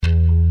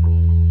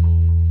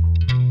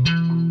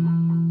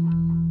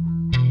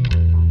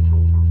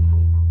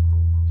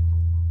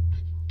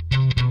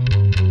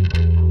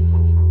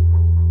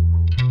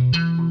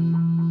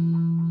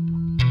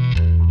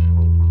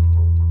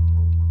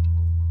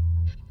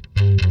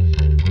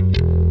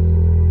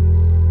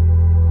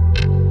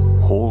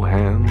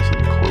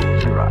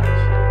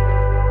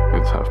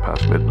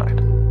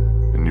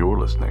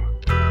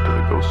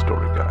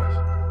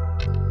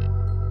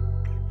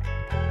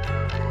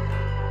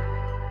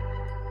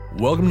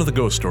Welcome to the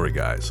Ghost Story,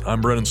 guys.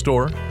 I'm Brennan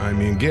Storr. I'm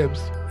Ian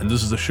Gibbs. And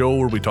this is the show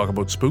where we talk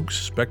about spooks,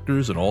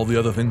 specters, and all the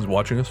other things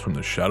watching us from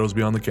the shadows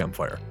beyond the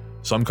campfire.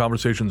 Some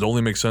conversations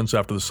only make sense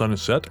after the sun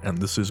is set, and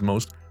this is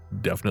most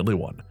definitely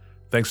one.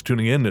 Thanks for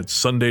tuning in. It's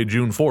Sunday,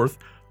 June 4th.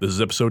 This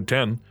is episode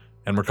 10,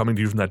 and we're coming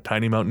to you from that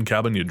tiny mountain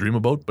cabin you dream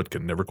about but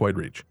can never quite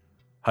reach.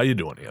 How you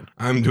doing, Ian?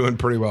 I'm doing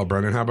pretty well,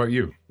 Brennan. How about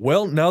you?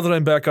 Well, now that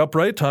I'm back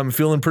upright, I'm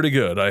feeling pretty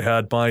good. I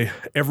had my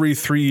every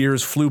 3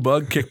 years flu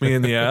bug kick me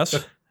in the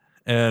ass,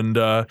 and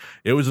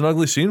it was an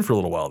ugly scene for a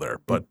little while there.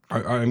 But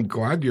I'm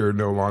glad you're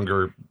no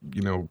longer,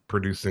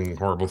 producing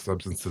horrible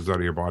substances out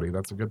of your body.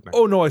 That's a good thing.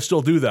 oh no, I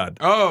still do that.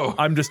 Oh,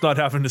 I'm just not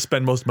having to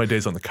spend most of my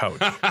days on the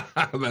couch.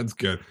 that's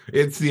good.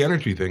 It's the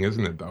energy thing,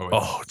 isn't it, though?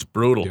 It's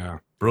brutal. Yeah.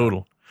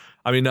 Brutal.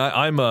 I mean,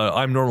 I'm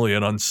normally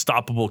an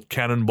unstoppable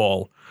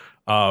cannonball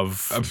of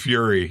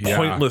fury,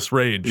 pointless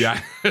rage.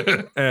 Yeah.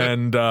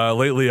 And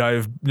lately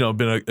I've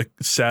been a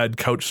sad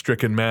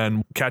couch-stricken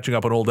man catching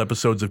up on old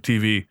episodes of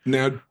TV.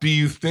 Now, do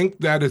you think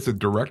that is a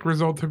direct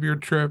result of your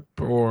trip,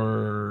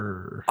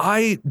 or?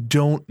 I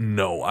don't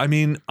know. I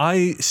mean,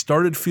 I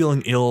started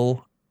feeling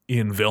ill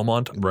in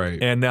Valemount.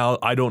 Right. And now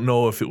I don't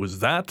know if it was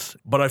that,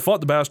 but I fought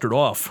the bastard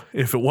off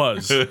if it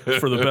was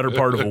for the better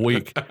part of a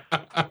week.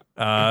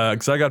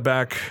 Because I got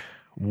back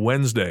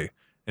Wednesday.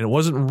 And it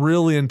wasn't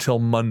really until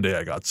Monday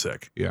I got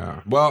sick.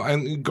 Yeah. Well,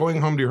 and going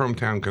home to your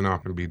hometown can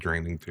often be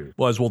draining, too.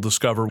 Well, as we'll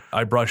discover,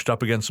 I brushed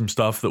up against some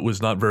stuff that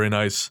was not very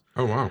nice.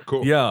 Oh, wow.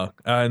 Cool. Yeah.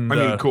 And I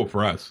mean, cool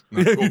for us.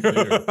 Not cool for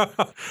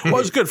you. Well,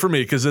 it's good for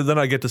me because then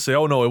I get to say,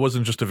 oh, no, it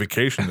wasn't just a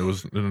vacation. It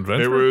was an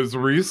adventure. It was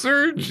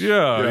research?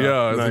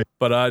 Yeah. Nice.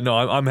 But no,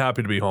 I'm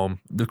happy to be home.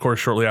 Of course,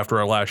 shortly after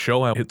our last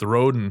show, I hit the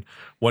road and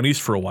went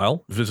east for a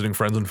while, visiting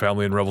friends and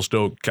family in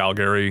Revelstoke,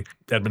 Calgary,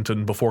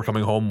 Edmonton, before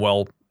coming home,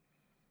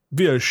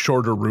 via a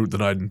shorter route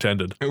than I'd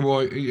intended.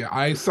 Well, yeah,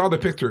 I saw the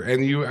picture,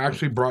 and you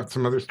actually brought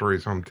some other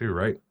stories home too,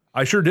 right?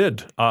 I sure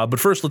did. But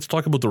first, let's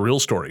talk about the real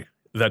story.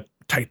 That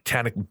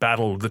titanic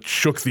battle that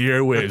shook the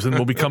airwaves and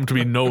will become to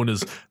be known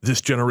as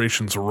this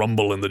generation's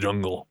Rumble in the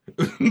Jungle.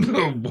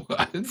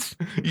 What?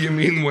 You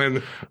mean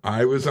when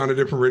I was on a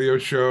different radio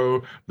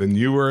show, then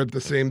you were at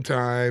the same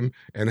time,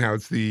 and how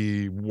it's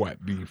the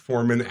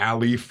Foreman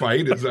Alley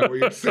fight? Is that what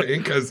you're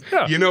saying? Because,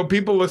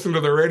 people listen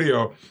to the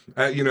radio,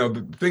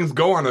 things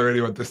go on the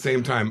radio at the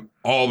same time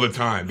all the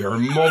time. There are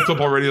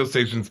multiple radio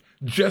stations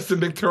just in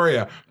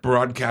Victoria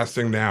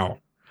broadcasting now.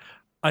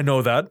 I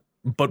know that.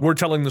 But we're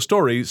telling the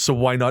story, so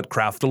why not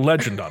craft a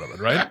legend out of it,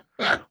 right?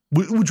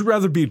 Would you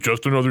rather be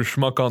just another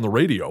schmuck on the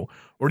radio,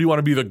 or do you want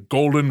to be the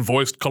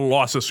golden-voiced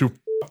colossus who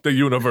f***ed the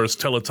universe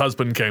till its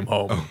husband came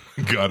home? Oh,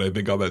 my God, I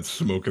think all that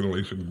smoke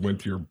inhalation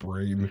went to your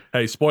brain.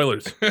 Hey,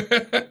 spoilers.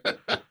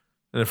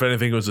 And if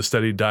anything, it was a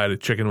steady diet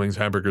of chicken wings,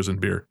 hamburgers, and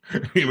beer.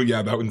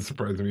 Yeah, that wouldn't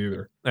surprise me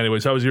either.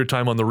 Anyways, how was your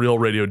time on the real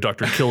radio,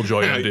 Dr.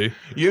 Killjoy, MD?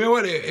 You know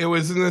what? It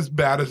wasn't as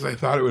bad as I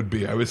thought it would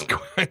be. I was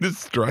kind of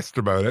stressed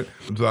about it.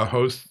 The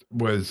host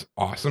was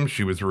awesome.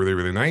 She was really,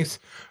 really nice.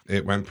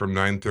 It went from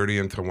 9:30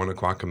 until 1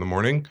 o'clock in the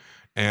morning.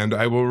 And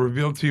I will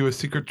reveal to you a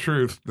secret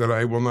truth that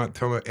I will not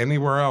tell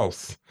anywhere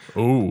else.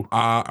 Ooh.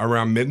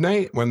 Around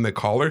midnight, when the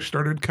callers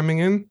started coming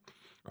in,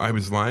 I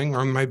was lying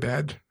on my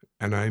bed.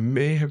 And I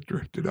may have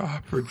drifted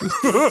off for just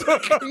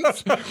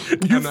seconds.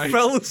 You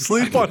fell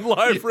asleep on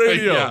live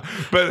radio. Yeah,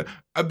 but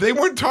they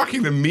weren't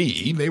talking to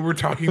me. They were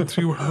talking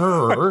to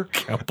her. I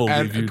can't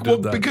believe you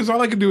did that. Because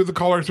all I could do with the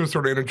callers was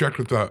sort of interject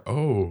with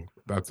oh,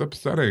 that's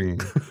upsetting.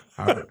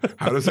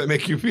 How does that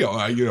make you feel?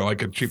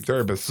 Like a cheap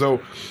therapist.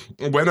 So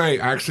when I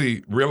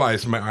actually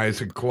realized my eyes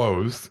had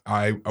closed,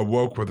 I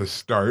awoke with a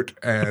start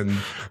and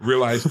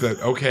realized that,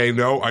 okay,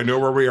 no, I know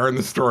where we are in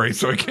the story,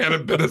 so I can't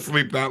have been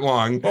asleep that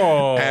long.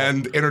 Oh.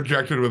 And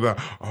interjected with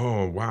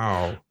oh,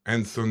 wow.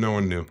 And so no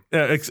one knew.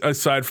 Yeah,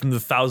 aside from the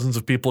thousands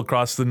of people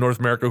across North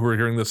America who are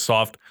hearing this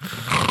soft.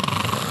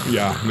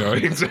 Yeah, no,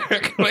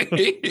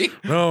 exactly.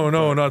 No,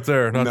 not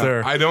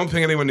there. I don't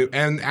think anyone knew.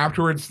 And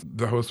afterwards,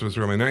 the host was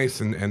really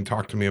nice and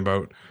talked to me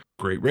about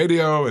great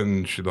radio,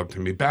 and she'd love to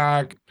meet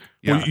back.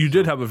 Yeah, well, you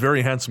did have a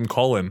very handsome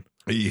call-in.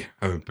 Yeah,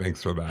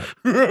 thanks for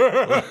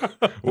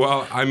that.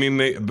 Well, I mean,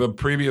 the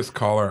previous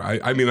caller,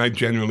 I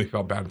genuinely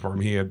felt bad for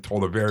him. He had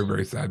told a very,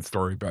 very sad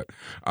story, but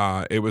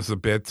it was a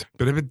bit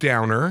of a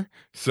downer.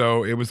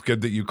 So it was good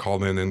that you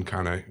called in and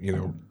kind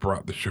of,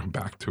 brought the show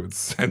back to its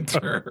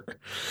center.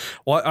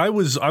 Well, I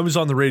was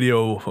on the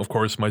radio, of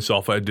course,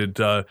 myself. I did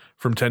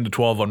from 10 to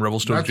 12 on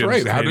Revelstoke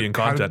Jim's Canadian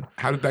content.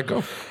 How did that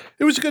go?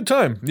 It was a good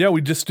time. Yeah, we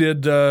just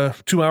did 2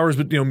 hours,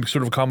 but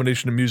sort of a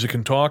combination of music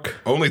and talk.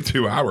 Only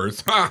 2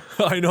 hours.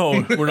 I know.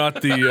 We're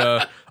not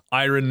the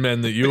Iron Men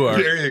that you are.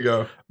 There you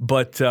go.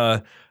 But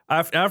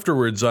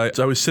afterwards,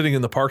 I was sitting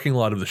in the parking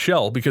lot of the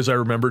Shell because I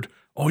remembered,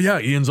 oh yeah,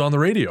 Ian's on the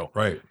radio.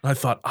 Right. I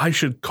thought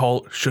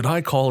should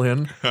I call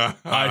in?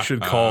 I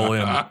should call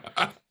in.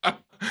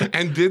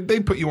 And did they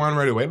put you on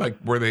right away?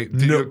 Like,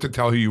 did you have to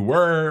tell who you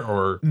were,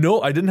 or?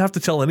 No, I didn't have to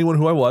tell anyone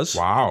who I was.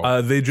 Wow.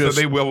 So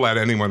they will let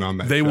anyone on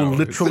that show. They will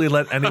literally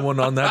let anyone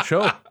on that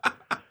show.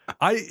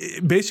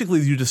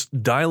 Basically, you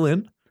just dial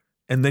in,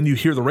 and then you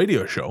hear the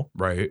radio show.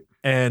 Right.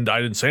 And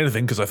I didn't say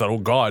anything because I thought, oh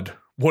God,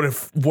 what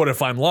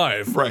if I'm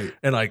live? Right.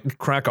 And I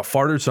crack a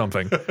fart or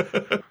something.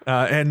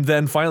 And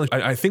then finally,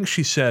 I think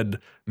she said,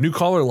 new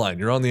caller line,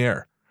 you're on the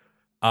air.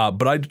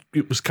 But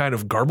it was kind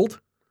of garbled,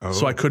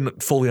 so I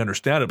couldn't fully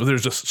understand it. But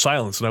there's just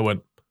silence, and I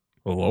went,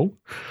 hello?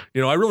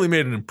 I really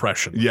made an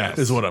impression. Yes.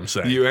 Is what I'm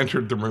saying. You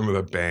entered the room with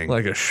a bang.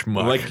 Like a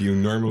schmuck. Like you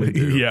normally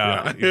do.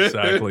 Yeah,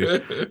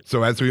 exactly.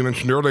 So as we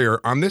mentioned earlier,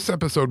 on this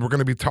episode, we're going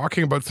to be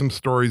talking about some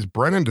stories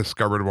Brennan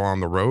discovered while on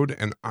the road,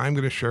 and I'm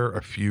going to share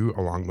a few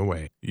along the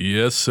way.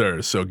 Yes,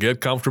 sir. So get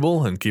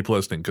comfortable and keep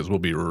listening, because we'll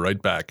be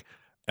right back.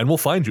 And we'll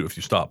find you if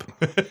you stop.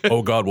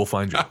 Oh, God, we'll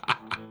find you.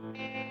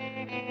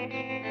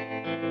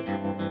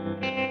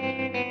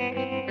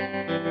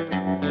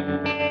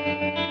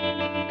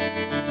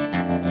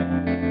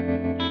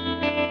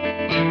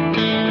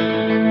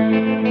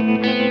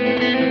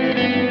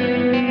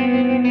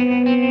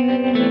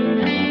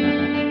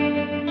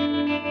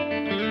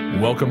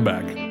 Welcome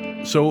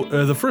back. So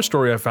the first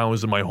story I found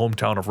was in my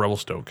hometown of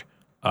Revelstoke.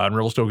 And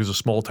Revelstoke is a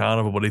small town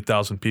of about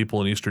 8,000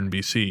 people in eastern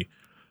BC.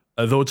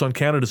 Though it's on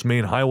Canada's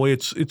main highway,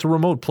 it's a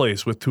remote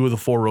place with 2 of the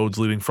 4 roads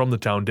leading from the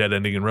town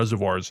dead-ending in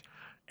reservoirs,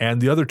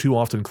 and the other 2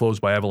 often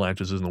closed by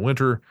avalanches in the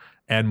winter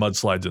and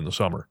mudslides in the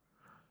summer.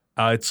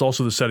 It's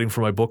also the setting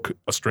for my book,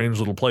 A Strange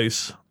Little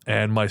Place,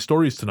 and my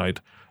stories tonight,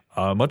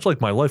 much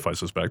like my life, I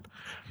suspect,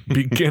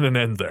 begin and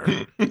end there.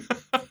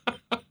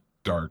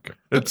 Dark.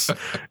 It's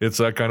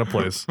that kind of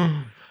place.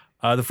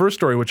 The first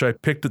story, which I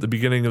picked at the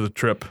beginning of the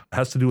trip,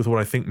 has to do with what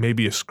I think may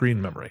be a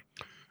screen memory.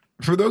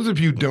 For those of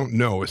you who don't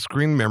know, a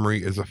screen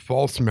memory is a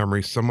false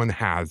memory someone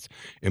has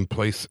in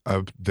place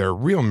of their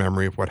real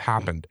memory of what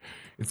happened.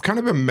 It's kind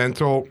of a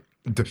mental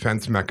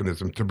defense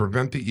mechanism to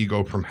prevent the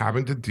ego from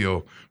having to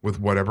deal with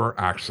whatever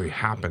actually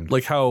happened.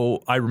 Like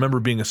how I remember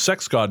being a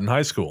sex god in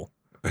high school.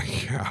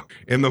 Yeah.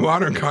 In the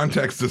modern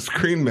context, a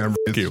screen memory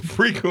is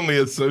frequently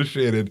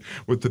associated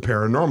with the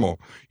paranormal,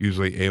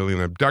 usually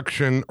alien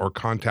abduction or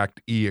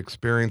contact E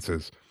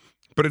experiences.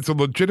 But it's a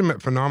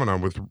legitimate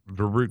phenomenon with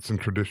the roots in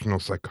traditional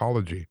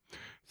psychology.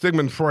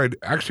 Sigmund Freud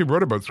actually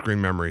wrote about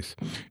screen memories.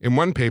 In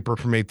one paper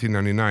from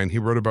 1899, he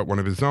wrote about one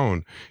of his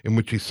own, in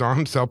which he saw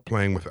himself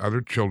playing with other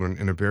children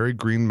in a very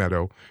green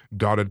meadow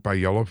dotted by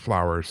yellow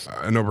flowers.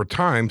 And over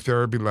time,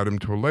 therapy led him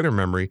to a later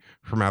memory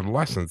from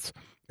adolescence,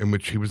 in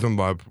which he was in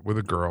love with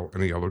a girl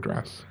in a yellow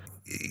dress.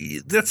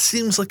 That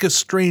seems like a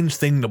strange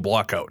thing to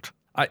block out.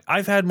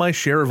 I've had my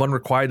share of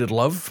unrequited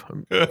love,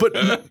 but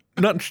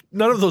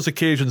none of those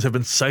occasions have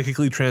been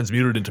psychically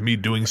transmuted into me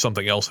doing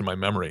something else in my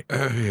memory.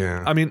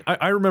 Yeah. I mean,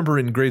 I remember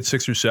in grade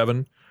 6 or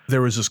 7,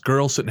 there was this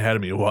girl sitting ahead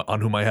of me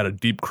on whom I had a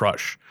deep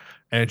crush,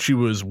 and she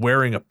was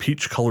wearing a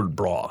peach-colored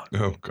bra.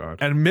 Oh, God.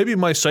 And maybe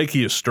my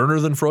psyche is sterner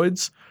than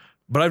Freud's,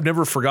 but I've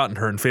never forgotten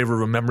her in favor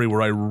of a memory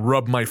where I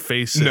rub my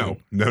face in. No.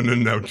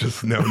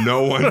 Just no.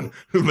 No one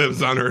who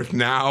lives on Earth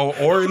now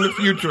or in the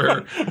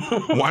future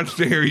wants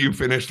to hear you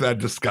finish that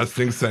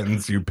disgusting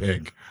sentence, you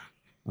pig.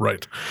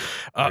 Right.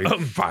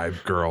 Grade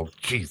 5 girl.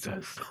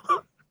 Jesus.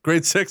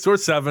 Grade 6 or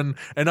 7,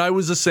 and I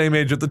was the same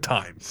age at the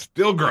time.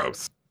 Still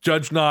gross.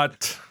 Judge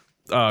not.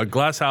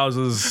 Glass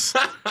houses.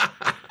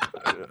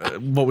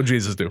 What would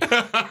Jesus do?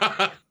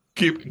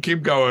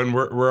 Keep going.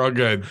 We're all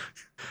good.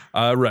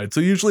 Right. So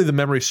usually the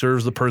memory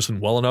serves the person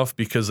well enough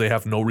because they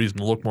have no reason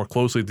to look more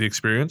closely at the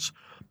experience.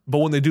 But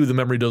when they do, the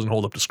memory doesn't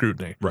hold up to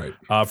scrutiny. Right.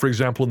 For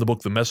example, in the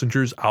book The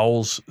Messengers,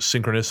 Owls,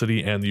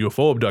 Synchronicity, and the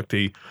UFO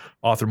Abductee,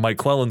 author Mike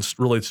Clelland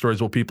relates stories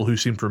about people who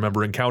seem to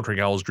remember encountering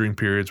owls during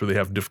periods where they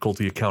have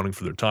difficulty accounting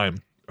for their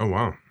time. Oh,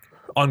 wow.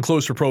 On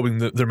closer probing,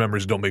 their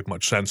memories don't make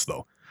much sense,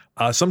 though.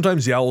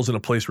 Sometimes the owl's in a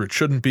place where it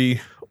shouldn't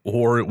be,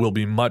 or it will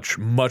be much,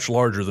 much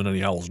larger than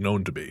any owl's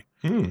known to be.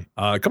 Come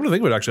to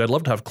think of it, actually, I'd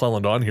love to have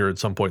Clelland on here at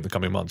some point in the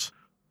coming months.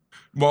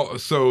 Well,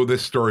 so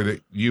this story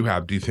that you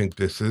have, do you think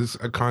this is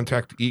a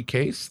contact E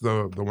case,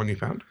 the one you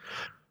found?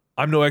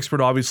 I'm no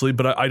expert, obviously,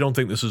 but I don't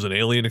think this is an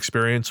alien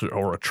experience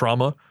or a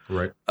trauma.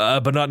 Right.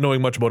 But not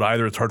knowing much about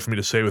either, it's hard for me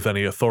to say with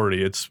any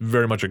authority. It's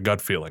very much a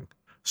gut feeling.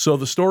 So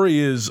the story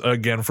is,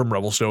 again, from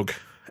Revelstoke,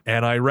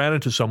 and I ran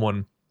into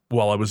someone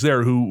while I was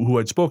there who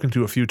I'd spoken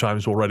to a few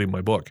times while writing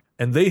my book.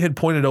 And they had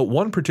pointed out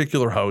one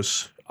particular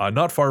house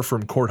not far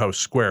from Courthouse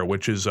Square,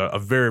 which is a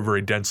very,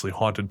 very densely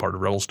haunted part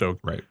of Revelstoke.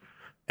 Right.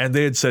 And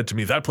they had said to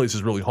me, that place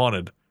is really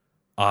haunted.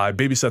 I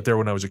babysat there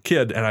when I was a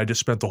kid, and I just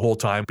spent the whole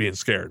time being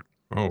scared.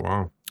 Oh,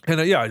 wow.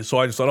 And so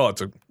I just thought,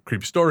 it's a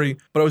creepy story.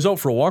 But I was out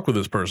for a walk with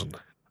this person.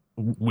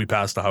 We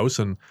passed the house,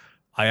 and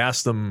I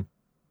asked them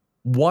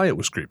why it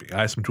was creepy.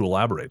 I asked them to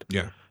elaborate.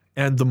 Yeah.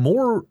 And the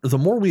more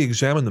we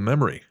examined the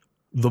memory,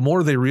 the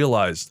more they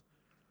realized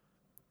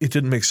it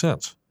didn't make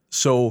sense.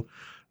 So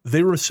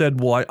they said,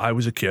 well, I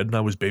was a kid, and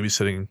I was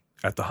babysitting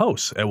at the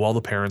house, and I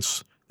was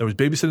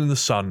babysitting the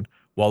son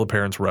while the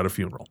parents were at a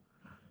funeral.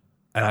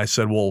 And I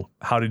said, well,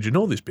 how did you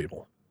know these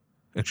people?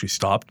 And she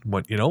stopped and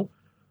went,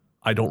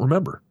 I don't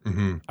remember.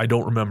 Mm-hmm. I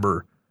don't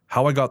remember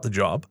how I got the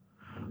job.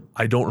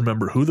 I don't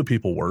remember who the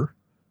people were.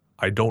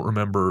 I don't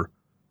remember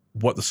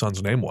what the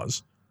son's name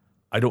was.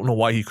 I don't know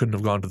why he couldn't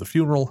have gone to the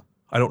funeral.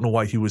 I don't know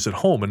why he was at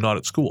home and not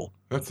at school.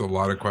 That's a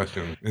lot of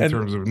questions in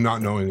terms of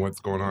not knowing what's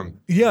going on.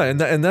 Yeah,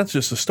 and that's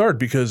just the start,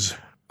 because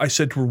I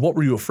said to her, what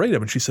were you afraid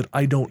of? And she said,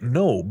 I don't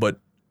know. But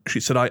she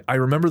said, I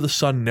remember the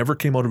son never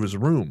came out of his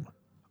room.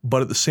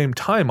 But at the same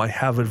time, I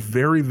have a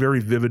very, very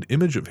vivid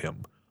image of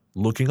him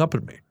looking up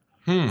at me.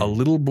 A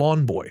little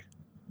blonde boy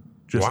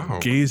just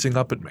gazing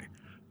up at me.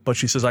 But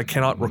she says, I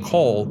cannot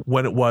recall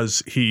when it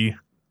was he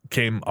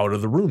came out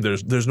of the room.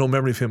 There's no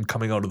memory of him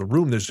coming out of the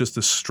room. There's just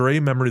this stray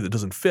memory that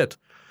doesn't fit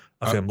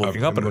of him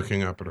looking up at her.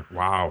 Looking up at her.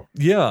 Wow.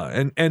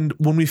 Yeah, and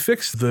when we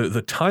fixed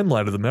the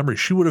timeline of the memory,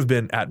 she would have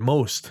been at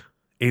most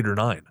 8 or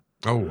 9.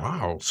 Oh,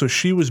 wow. So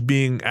she was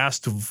being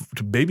asked to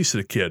babysit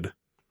a kid,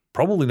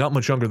 probably not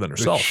much younger than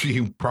herself. But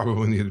she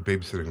probably needed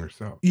babysitting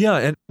herself. Yeah,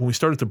 and when we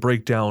started to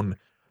break down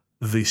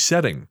the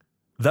setting,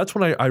 that's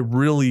when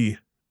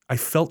I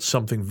felt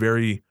something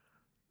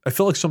I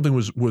felt like something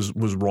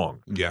was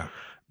wrong. Yeah.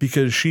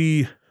 Because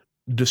she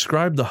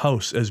described the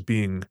house as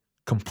being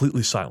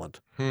completely silent,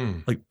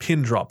 like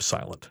pin drop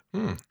silent.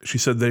 She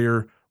said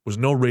there was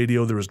no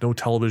radio, there was no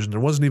television, there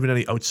wasn't even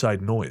any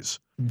outside noise.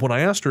 When I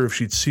asked her if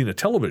she'd seen a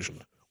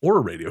television or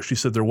a radio, she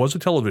said there was a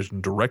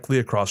television directly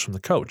across from the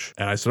couch.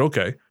 And I said,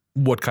 okay,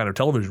 what kind of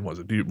television was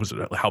it?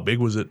 How big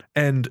was it?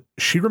 And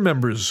she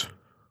remembers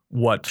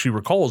what she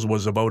recalls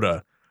was about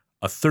a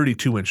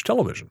 32-inch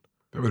television.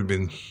 That would have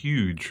been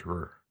huge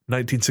for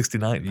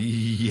 1969.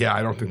 Yeah,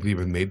 I don't think they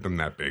even made them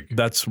that big.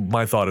 That's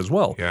my thought as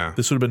well. Yeah.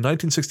 This would have been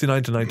 1969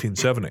 to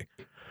 1970.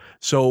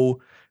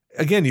 So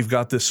again, you've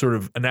got this sort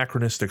of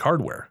anachronistic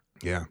hardware.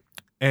 Yeah.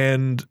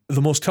 And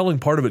the most telling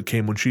part of it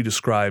came when she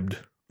described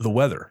the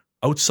weather.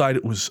 Outside,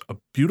 it was a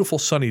beautiful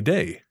sunny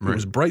day. Right. It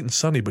was bright and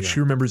sunny, but she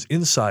remembers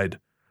inside,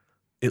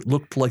 it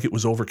looked like it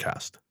was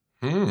overcast.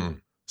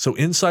 So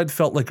inside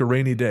felt like a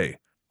rainy day.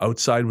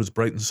 Outside was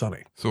bright and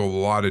sunny. So a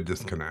lot of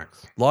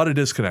disconnects. A lot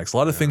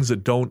of things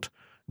that don't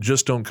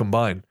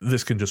combine.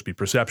 This can just be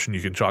perception.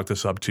 You can chalk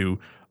this up to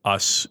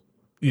us,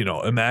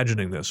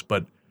 imagining this.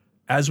 But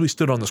as we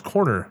stood on this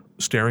corner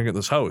staring at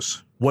this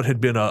house, what had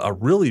been a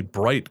really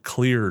bright,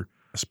 clear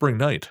spring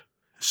night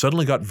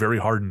suddenly got very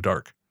hard and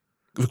dark.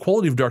 The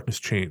quality of darkness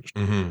changed,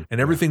 and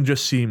everything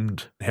just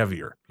seemed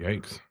heavier.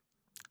 Yikes.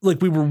 Like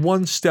we were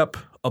one step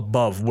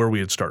above where we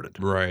had started.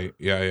 Right.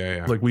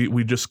 Yeah. Like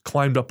we just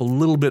climbed up a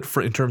little bit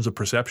in terms of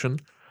perception.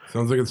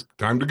 Sounds like it's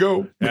time to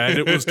go. And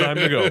it was time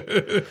to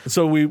go.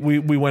 So we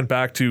went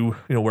back to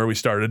where we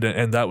started,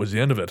 and that was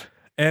the end of it.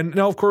 And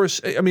now, of course,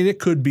 I mean, it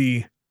could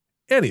be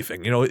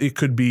anything. It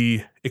could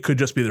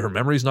just be that her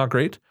memory's not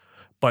great.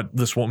 But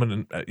this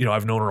woman,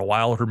 I've known her a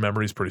while. Her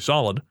memory's pretty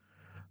solid.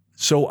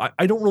 So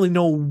I don't really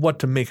know what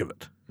to make of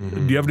it.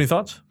 Do you have any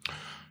thoughts?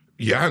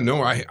 Yeah,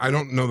 no, I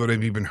don't know that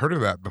I've even heard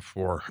of that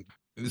before.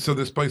 So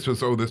this place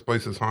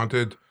is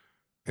haunted,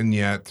 and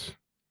yet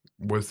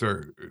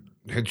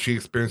had she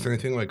experienced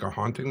anything like a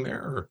haunting there?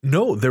 Or?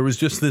 No, there was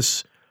just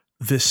this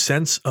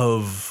sense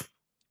of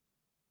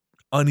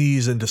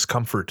unease and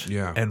discomfort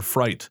and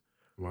fright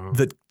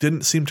that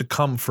didn't seem to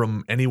come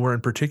from anywhere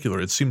in particular.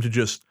 It seemed to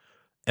just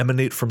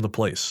emanate from the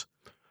place.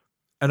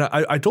 And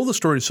I told the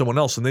story to someone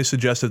else, and they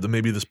suggested that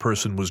maybe this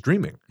person was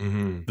dreaming,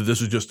 that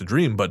this was just a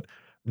dream, but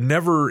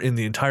never in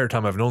the entire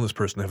time I've known this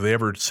person have they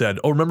ever said,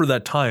 "Oh, remember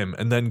that time?"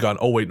 and then gone,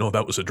 "Oh, wait, no,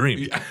 that was a dream."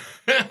 Yeah.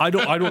 I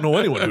don't know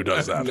anyone who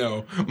does that.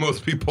 No,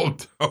 most people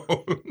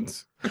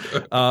don't.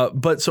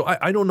 But so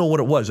I don't know what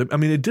it was. I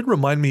mean, it did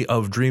remind me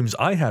of dreams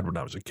I had when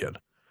I was a kid.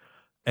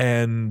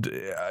 And,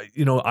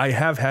 I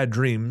have had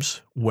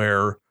dreams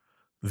where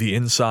the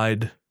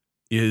inside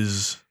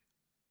it's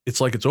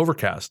like it's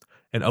overcast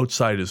and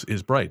outside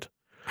is bright.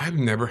 I've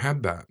never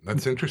had that.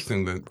 That's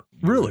interesting that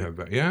you really have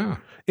that. Yeah.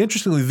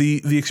 Interestingly,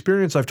 the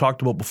experience I've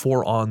talked about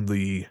before on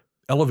the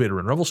elevator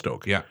in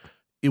Revelstoke,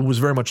 it was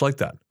very much like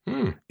that.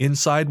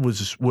 Inside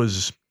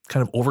was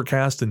kind of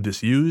overcast and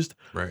disused,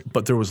 right?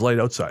 But there was light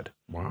outside.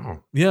 Wow.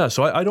 Yeah.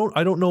 So I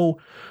don't know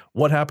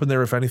what happened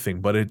there, if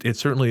anything, but it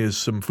certainly is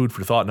some food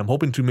for thought, and I'm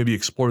hoping to maybe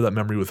explore that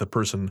memory with a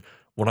person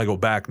when I go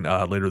back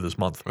later this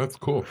month. That's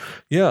cool.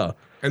 Yeah.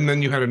 And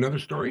then you had another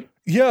story?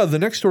 Yeah, the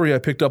next story I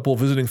picked up while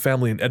visiting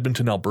family in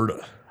Edmonton,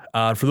 Alberta.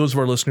 For those of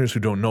our listeners who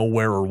don't know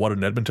where or what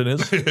an Edmonton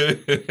is,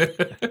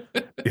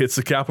 it's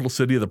the capital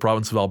city of the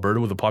province of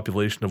Alberta with a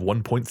population of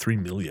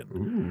 1.3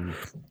 million.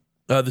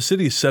 The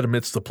city is set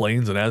amidst the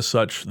plains, and as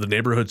such, the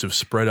neighborhoods have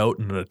spread out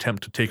in an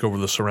attempt to take over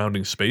the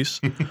surrounding space.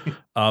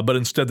 But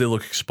instead, they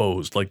look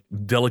exposed, like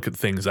delicate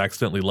things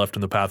accidentally left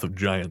in the path of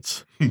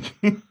giants.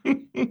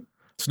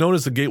 It's known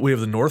as the Gateway of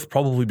the North,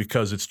 probably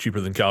because it's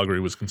cheaper than Calgary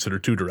was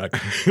considered too direct.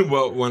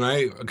 Well,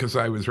 because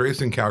I was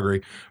raised in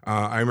Calgary,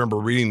 I remember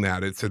reading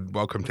that. It said,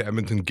 "Welcome to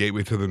Edmonton,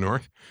 Gateway to the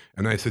North."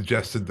 And I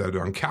suggested that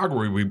on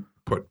Calgary, we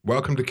put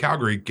 "Welcome to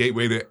Calgary,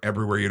 Gateway to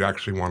everywhere you'd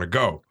actually want to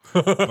go."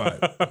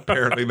 But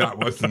apparently that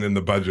wasn't in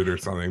the budget or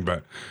something.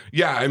 But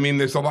yeah, I mean,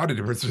 there's a lot of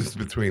differences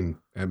between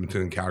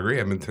Edmonton and Calgary.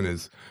 Edmonton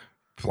is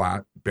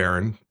flat,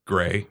 barren,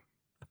 gray,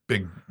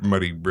 big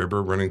muddy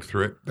river running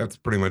through it. That's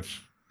pretty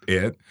much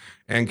it.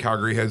 And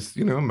Calgary has,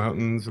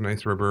 mountains, a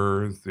nice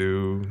river,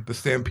 zoo, the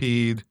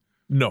Stampede.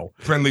 No.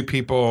 Friendly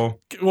people,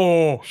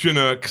 Oh,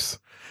 Chinooks.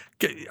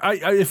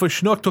 if a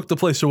schnook took the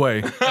place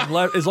away,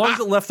 as long as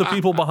it left the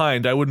people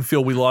behind, I wouldn't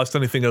feel we lost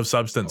anything of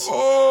substance.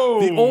 Oh,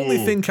 The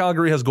only thing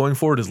Calgary has going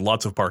for it is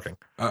lots of parking.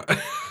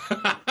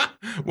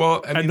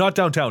 Well, I mean, And not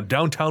downtown.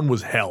 Downtown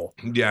was hell.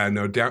 yeah,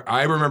 no doubt.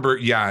 I remember,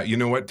 you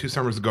know what? 2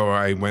 summers ago,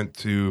 I went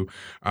to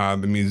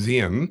the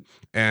museum,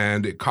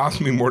 and it cost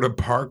me more to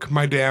park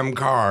my damn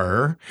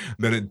car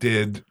than it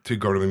did to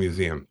go to the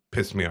museum.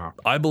 Pissed me off.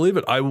 I believe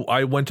it.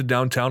 I went to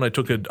downtown. I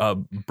took a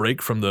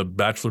break from the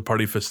bachelor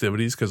party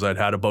festivities because I'd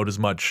had about as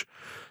much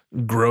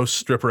gross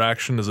stripper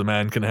action as a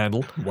man can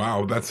handle.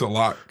 Wow, that's a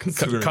lot.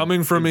 Considering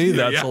Coming from me,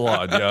 that's Yeah. a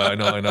lot. Yeah,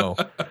 I know.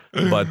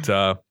 But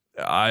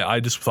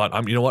I just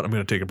thought, you know what? I'm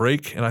going to take a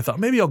break. And I thought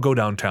maybe I'll go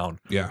downtown.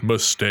 Yeah.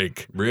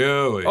 Mistake.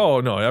 Really? Oh,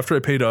 no. After I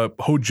paid a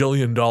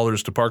hojillion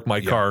dollars to park my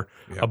car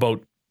about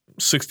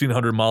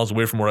 1,600 miles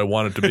away from where I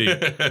wanted to be,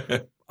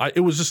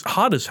 it was just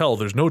hot as hell.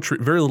 There's no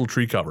very little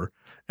tree cover.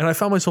 And I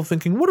found myself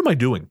thinking, what am I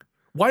doing?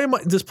 Why am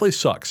I? This place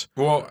sucks.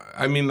 Well,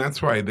 I mean,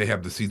 that's why they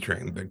have the C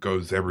train that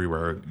goes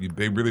everywhere.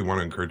 They really want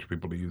to encourage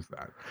people to use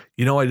that.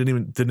 You know,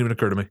 didn't even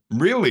occur to me.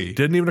 Really?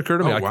 Didn't even occur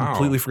to me. Oh, I wow.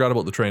 completely forgot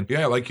about the train.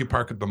 Yeah, like you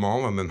park at the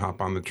mall and then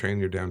hop on the train.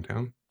 You're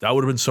downtown. That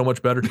would have been so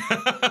much better.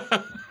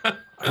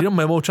 You know,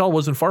 my motel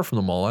wasn't far from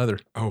the mall either.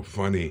 Oh,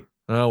 funny.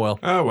 Oh well.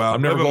 Oh well.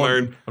 I'm never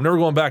learn.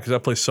 going back because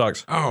that place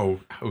sucks. Oh,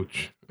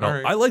 ouch. No, All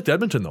right. I liked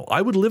Edmonton though.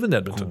 I would live in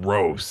Edmonton.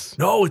 Gross.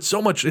 No, it's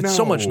so much. It's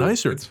so much No,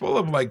 nicer. It's full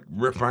of like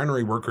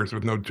refinery workers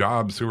with no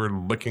jobs who are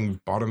licking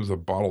bottoms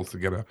of bottles to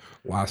get a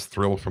last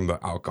thrill from the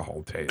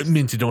alcohol taste. It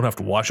means you don't have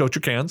to wash out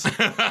your cans.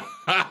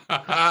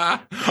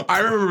 I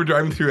remember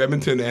driving through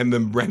Edmonton and the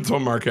rental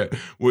market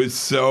was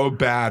so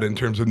bad in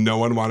terms of no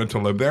one wanted to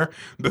live there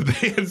that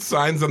they had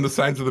signs on the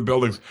sides of the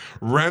buildings,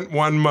 rent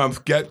 1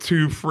 month, get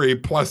 2 free,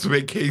 plus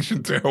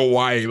vacation to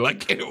Hawaii.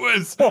 Like it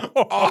was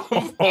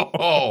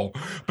awful.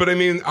 But I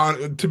mean,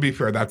 to be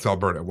fair, that's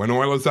Alberta. When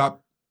oil is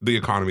up, the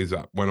economy's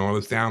up. When oil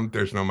is down,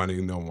 there's no money.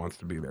 No one wants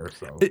to be there.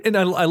 So, And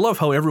I love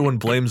how everyone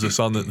blames this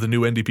on the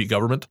new NDP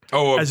government.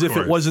 Oh, as if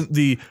it wasn't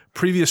the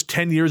previous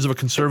 10 years of a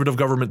conservative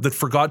government that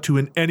forgot to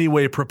in any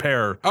way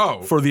prepare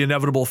for the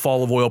inevitable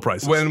fall of oil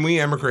prices. When we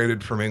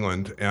emigrated from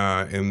England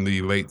in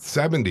the late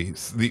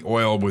 70s, the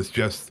oil was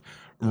just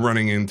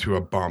running into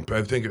a bump.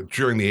 I think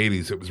during the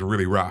 80s, it was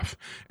really rough.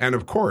 And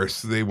of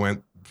course, they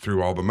went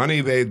through all the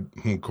money they'd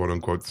quote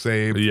unquote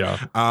saved. Yeah.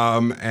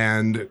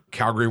 And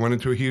Calgary went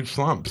into a huge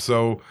slump.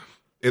 So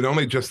it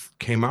only just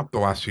came up the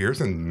last few years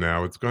and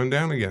now it's gone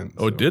down again.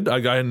 Oh, it did? I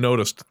hadn't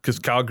noticed because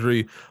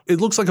Calgary, it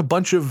looks like a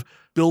bunch of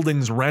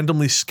buildings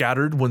randomly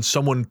scattered when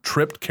someone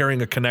tripped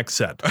carrying a Connect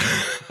set.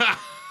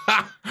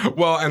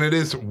 Well, and it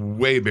is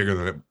way bigger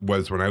than it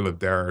was when I lived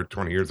there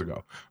 20 years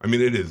ago. I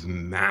mean, it is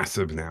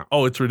massive now.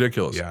 Oh, it's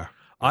ridiculous. Yeah.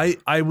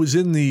 I was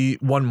in the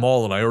one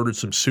mall and I ordered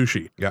some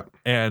sushi. Yeah.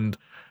 And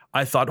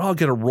I thought, I'll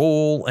get a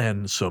roll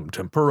and some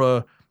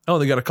tempura. Oh,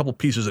 they got a couple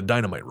pieces of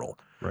dynamite roll.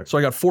 Right. So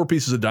I got 4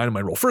 pieces of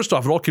dynamite roll. First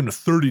off, it all came to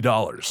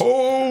 $30.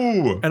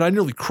 Oh! And I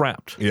nearly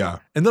crapped. Yeah.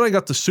 And then I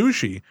got the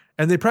sushi,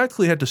 and they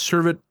practically had to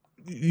serve it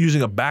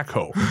using a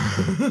backhoe.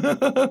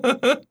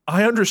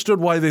 I understood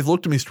why they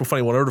looked at me so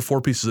funny when I ordered 4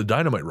 pieces of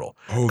dynamite roll.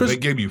 Oh, they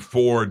gave you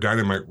 4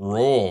 dynamite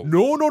rolls.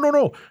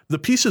 No. The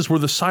pieces were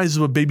the size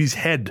of a baby's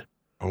head.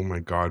 Oh my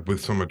God,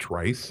 with so much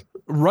rice?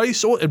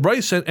 Rice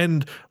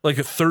and like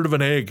a third of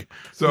an egg.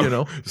 So, you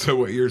know? So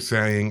what you're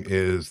saying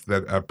is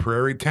that a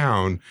prairie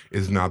town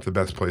is not the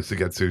best place to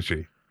get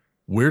sushi.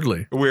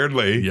 Weirdly.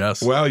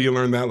 Yes. Well, you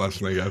learned that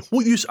lesson, I guess.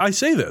 Well, I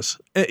say this.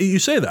 You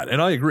say that,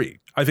 and I agree.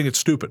 I think it's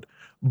stupid.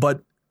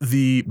 But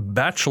the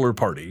bachelor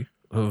party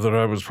that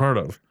I was part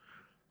of,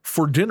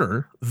 for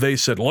dinner, they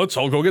said, let's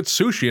all go get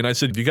sushi. And I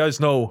said, you guys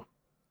know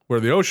where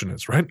the ocean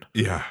is, right?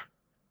 Yeah.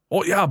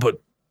 Oh, yeah,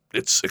 but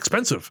it's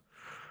expensive.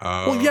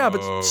 Well, yeah,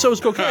 but so is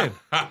cocaine.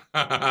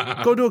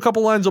 Go do a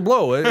couple lines of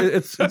blow.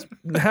 It's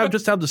have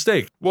the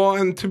steak. Well,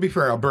 and to be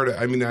fair,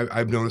 Alberta, I mean,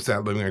 I've noticed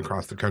that living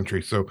across the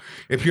country. So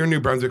if you're in New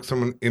Brunswick,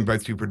 someone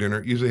invites you for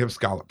dinner, usually have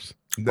scallops.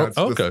 That's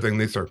the thing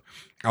they serve.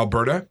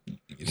 Alberta,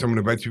 someone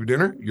invites you for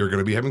dinner, you're going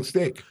to be having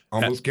steak.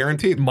 Almost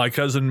guaranteed. My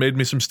cousin made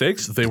me some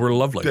steaks. They were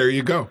lovely. There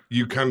you go.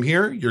 You come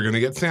here, you're going to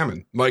get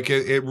salmon. Like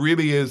it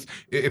really is.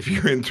 If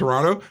you're in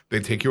Toronto, they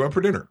take you out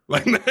for dinner.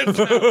 Like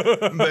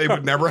they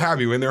would never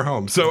have you in their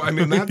home. So, I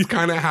mean, that's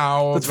kind of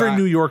how. That's very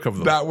New York of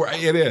them.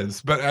 It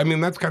is. But I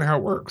mean, that's kind of how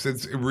it works.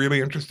 It's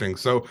really interesting.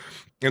 So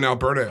in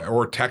Alberta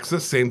or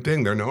Texas, same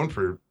thing. They're known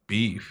for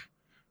beef.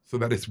 So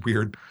that is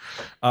weird.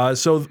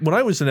 So when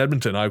I was in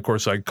Edmonton, of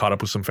course, I caught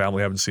up with some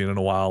family I haven't seen in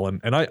a while.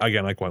 And I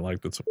quite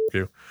liked it. So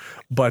you.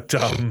 But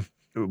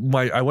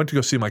I went to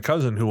go see my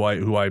cousin who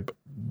I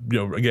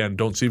again,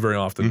 don't see very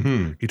often.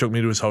 Mm-hmm. He took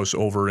me to his house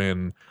over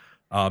in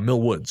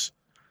Mill Woods.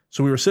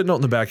 So we were sitting out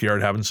in the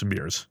backyard having some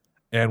beers.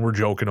 And we're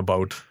joking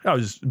about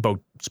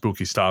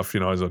spooky stuff,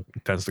 as it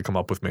tends to come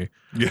up with me.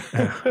 Yeah.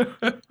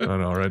 I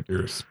know, right?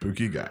 You're a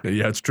spooky guy.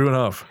 Yeah, it's true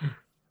enough.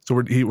 So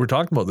we're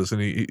talking about this,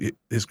 and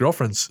his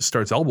girlfriend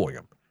starts elbowing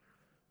him,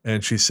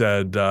 and she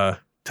said,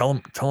 "Tell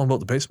him about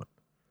the basement."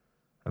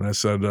 And I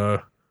said,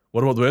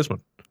 "What about the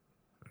basement?"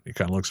 He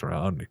kind of looks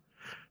around and he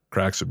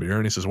cracks a beer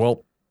and he says,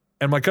 well,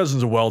 and my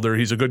cousin's a welder.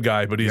 He's a good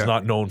guy, but he's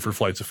not known for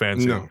flights of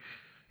fancy. No.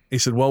 He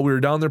said, well, we were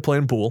down there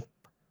playing pool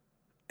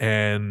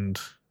and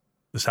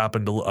this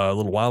happened a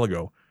little while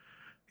ago.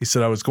 He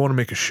said, I was going to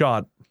make a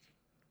shot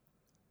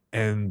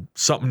and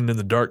something in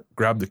the dark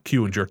grabbed the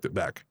cue and jerked it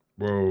back.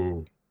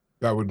 Whoa.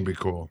 That wouldn't be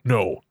cool.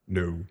 No.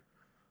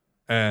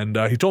 And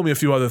he told me a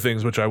few other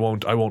things, which I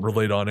won't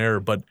relate on air,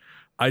 but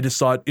I just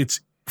thought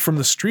it's from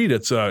the street.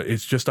 It's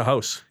just a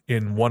house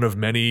in one of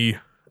many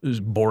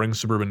boring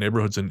suburban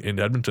neighborhoods in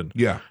Edmonton.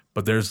 Yeah.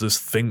 But there's this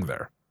thing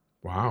there.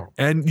 Wow.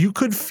 And you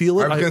could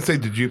feel it. I was going to say,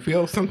 did you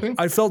feel something?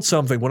 I felt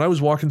something. When I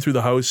was walking through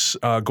the house,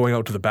 going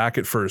out to the back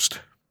at first,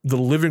 the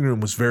living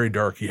room was very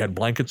dark. He had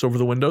blankets over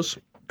the windows.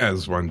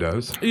 As one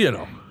does. You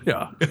know,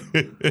 yeah.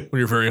 When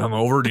you're very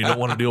hungover and you don't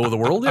want to deal with the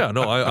world. Yeah,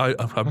 no,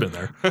 I've been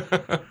there.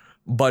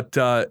 But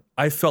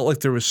I felt like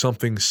there was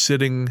something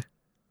sitting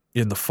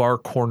in the far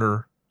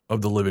corner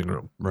of the living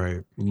room.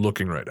 Right.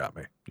 Looking right at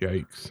me.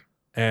 Yikes.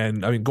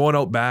 And I mean, going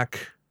out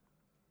back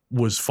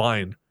was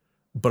fine.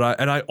 But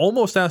I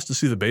almost asked to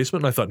see the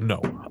basement, and I thought,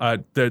 no,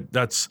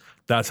 that's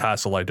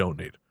hassle I don't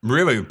need.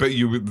 Really? But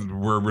you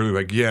were really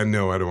like, yeah,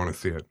 no, I don't want to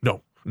see it.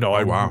 No,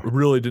 I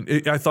really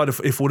didn't. I thought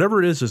if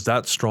whatever it is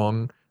that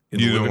strong in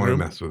the living room, you don't want to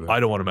mess with it. I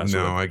don't want to mess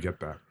with it. No, I get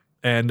that.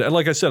 And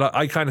like I said,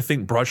 I kind of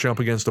think brushing up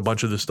against a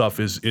bunch of this stuff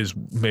is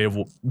may have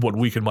what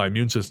weakened my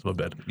immune system a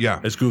bit. Yeah.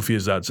 As goofy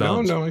as that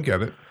sounds. No, I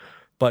get it.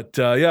 But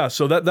yeah,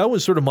 so that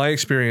was sort of my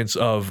experience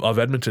of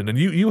Edmonton. And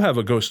you have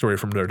a ghost story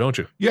from there, don't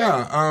you?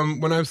 Yeah.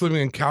 When I was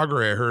living in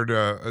Calgary, I heard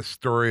a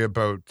story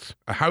about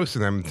a house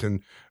in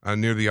Edmonton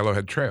near the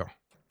Yellowhead Trail.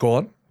 Go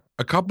on.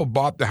 A couple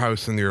bought the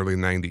house in the early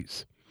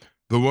 90s.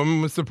 The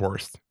woman was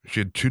divorced.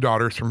 She had 2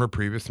 daughters from her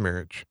previous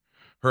marriage.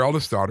 Her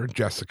eldest daughter,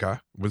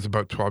 Jessica, was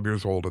about 12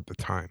 years old at the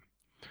time.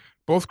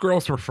 Both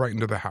girls were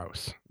frightened of the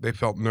house. They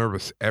felt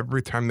nervous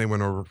every time they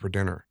went over for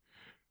dinner.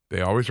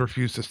 They always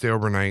refused to stay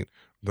overnight,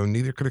 though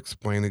neither could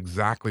explain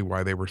exactly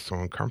why they were so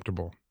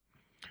uncomfortable.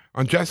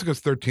 On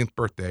Jessica's 13th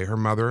birthday, her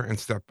mother and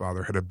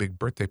stepfather had a big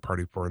birthday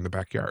party for her in the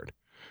backyard.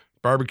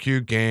 Barbecue,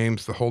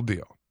 games, the whole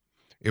deal.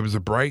 It was a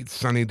bright,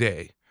 sunny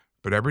day,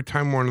 but every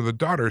time one of the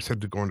daughters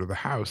had to go into the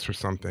house for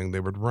something, they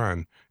would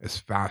run as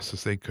fast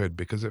as they could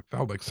because it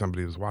felt like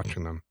somebody was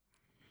watching them.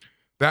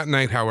 That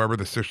night, however,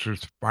 the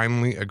sisters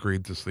finally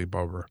agreed to sleep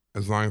over,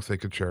 as long as they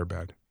could share a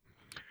bed.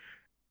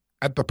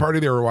 At the party,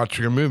 they were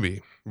watching a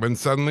movie, when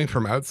suddenly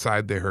from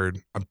outside they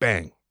heard a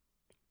bang.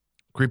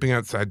 Creeping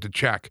outside to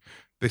check,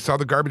 they saw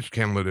the garbage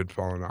can lid had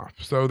fallen off,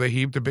 so they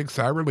heaved a big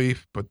sigh of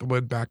relief, put the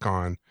lid back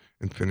on,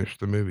 and finished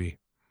the movie.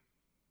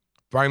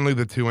 Finally,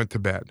 the two went to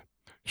bed,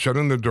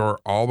 shutting the door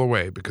all the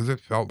way because it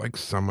felt like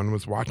someone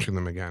was watching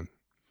them again.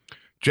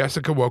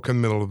 Jessica woke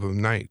in the middle of the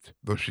night,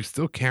 though she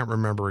still can't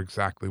remember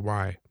exactly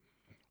why.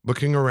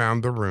 Looking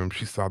around the room,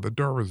 she saw the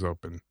door was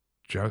open,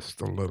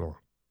 just a little.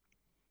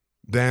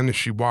 Then, as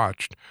she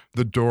watched,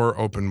 the door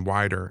opened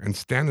wider, and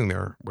standing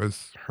there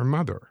was her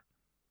mother,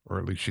 or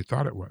at least she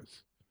thought it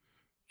was.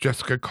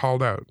 Jessica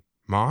called out,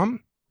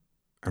 "Mom?"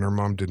 And her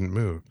mom didn't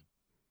move.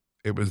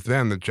 It was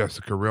then that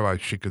Jessica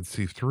realized she could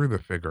see through the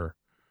figure,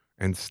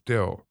 and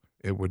still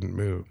it wouldn't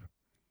move.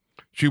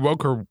 She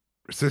woke her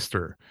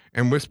sister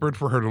and whispered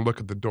for her to look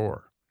at the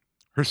door.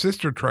 Her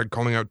sister tried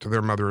calling out to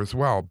their mother as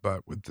well,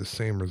 but with the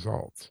same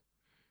results.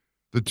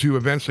 The two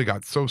eventually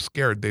got so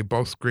scared they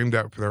both screamed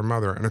out for their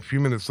mother, and a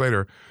few minutes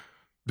later,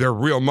 their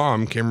real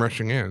mom came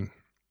rushing in.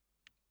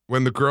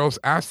 When the girls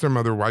asked their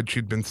mother why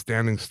she'd been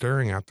standing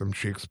staring at them,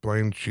 she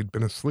explained she'd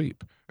been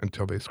asleep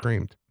until they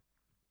screamed.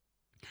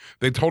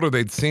 They told her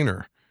they'd seen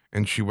her,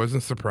 and she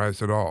wasn't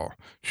surprised at all.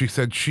 She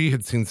said she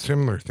had seen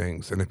similar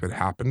things, and if it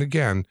happened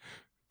again,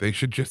 they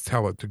should just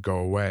tell it to go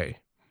away.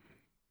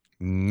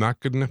 Not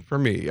good enough for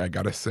me, I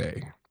gotta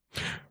say.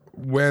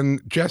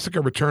 When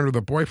Jessica returned with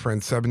a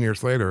boyfriend 7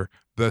 years later,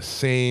 the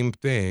same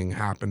thing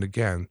happened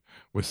again,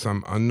 with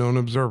some unknown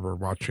observer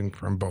watching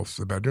from both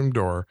the bedroom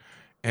door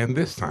and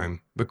this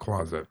time the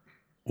closet.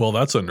 Well,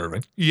 that's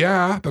unnerving.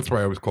 Yeah, that's why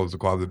I always close the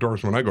closet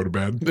doors when I go to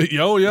bed.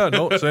 Oh yeah,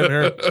 no, same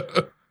here.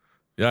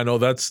 Yeah, no,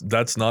 that's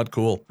not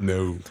cool.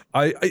 No.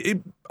 I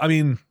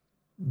mean,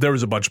 there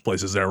was a bunch of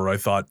places there where I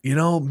thought,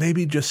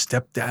 maybe just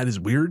stepdad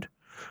is weird.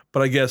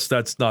 But I guess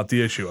that's not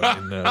the issue. I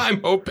mean,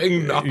 I'm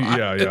hoping not.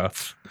 Yeah.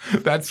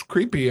 That's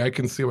creepy. I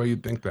can see why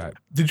you'd think that.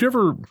 Did you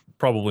ever,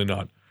 probably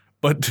not,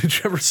 but did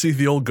you ever see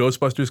the old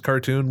Ghostbusters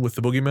cartoon with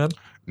the boogeyman?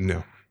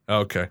 No.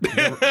 Okay.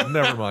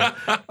 Never mind.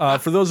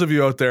 For those of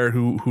you out there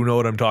who know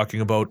what I'm talking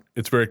about,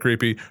 it's very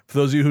creepy. For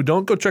those of you who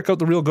don't, go check out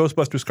the real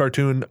Ghostbusters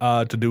cartoon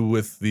to do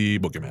with the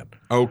boogeyman.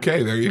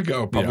 Okay, there you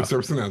go. Public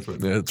service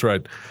announcement. Yeah, that's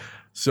right.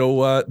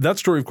 So that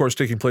story, of course,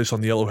 taking place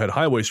on the Yellowhead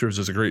Highway serves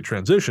as a great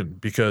transition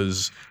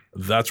because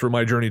that's where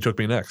my journey took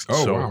me next.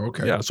 Oh, so, wow,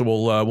 okay. Yeah, so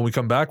we'll when we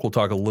come back, we'll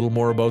talk a little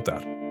more about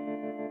that.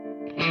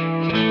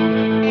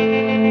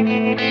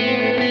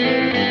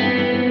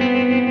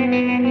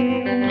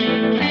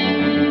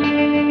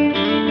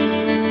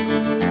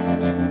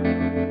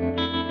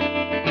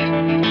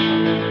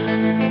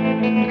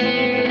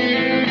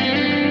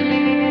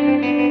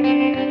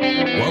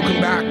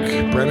 Welcome back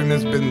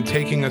has been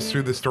taking us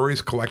through the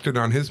stories collected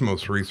on his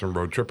most recent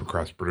road trip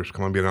across British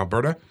Columbia and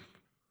Alberta.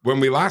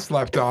 When we last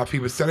left off, he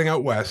was setting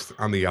out west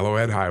on the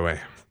Yellowhead Highway.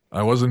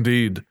 I was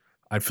indeed.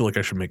 I feel like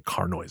I should make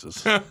car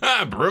noises.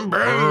 Brum,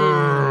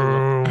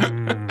 brum.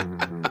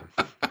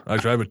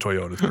 Actually, I have a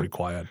Toyota. It's pretty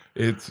quiet.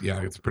 It's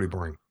pretty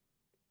boring.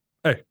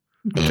 Hey,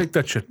 take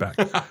that shit back.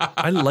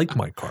 I like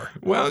my car.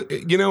 Well,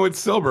 it's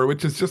silver,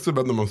 which is just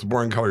about the most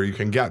boring color you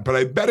can get, but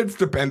I bet it's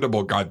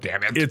dependable,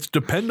 goddammit. It's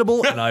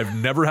dependable, and I've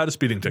never had a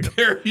speeding ticket.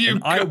 There you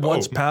go. I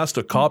once passed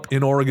a cop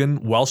in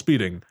Oregon while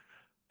speeding,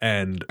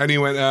 and he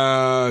went,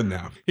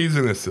 no, he's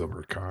in a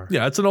silver car.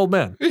 Yeah, it's an old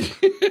man.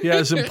 He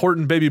has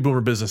important baby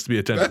boomer business to be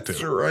attended to.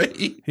 That's right.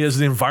 He has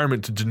the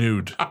environment to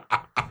denude.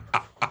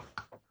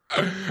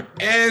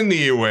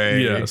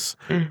 Anyway. Yes.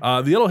 The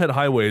Yellowhead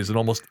Highway is an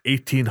almost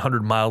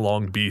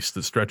 1,800-mile-long beast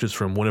that stretches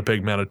from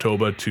Winnipeg,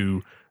 Manitoba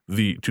to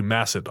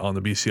Masset on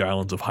the BC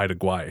islands of Haida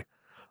Gwaii.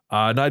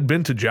 And I'd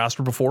been to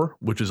Jasper before,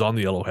 which is on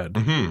the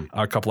Yellowhead,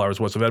 a couple hours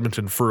west of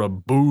Edmonton, for a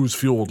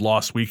booze-fueled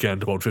lost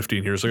weekend about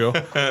 15 years ago.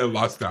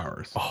 Lost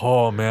hours.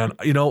 Oh, man.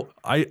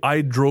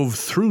 I drove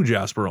through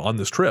Jasper on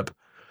this trip.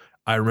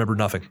 I remember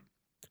nothing.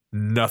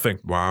 Nothing.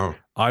 Wow.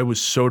 I was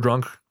so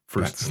drunk.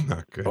 That's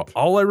not good.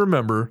 All I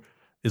remember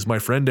is my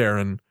friend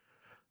Aaron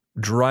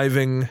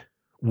driving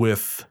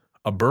with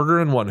a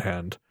burger in one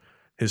hand,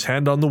 his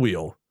hand on the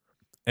wheel,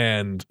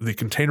 and the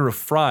container of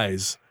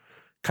fries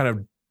kind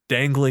of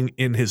dangling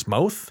in his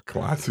mouth.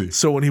 Classy.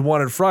 So when he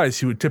wanted fries,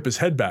 he would tip his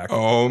head back.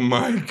 Oh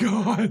my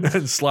God.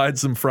 And slide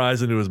some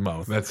fries into his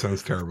mouth. That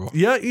sounds terrible.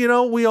 Yeah,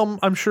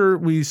 I'm sure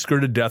we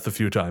skirted death a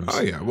few times.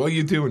 Oh yeah, well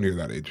you do when you're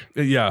that age.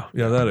 Yeah,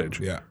 that age.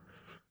 Yeah.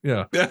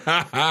 Yeah.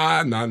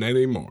 Not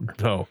anymore.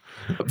 No.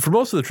 For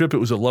most of the trip, it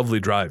was a lovely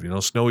drive,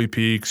 snowy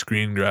peaks,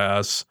 green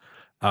grass,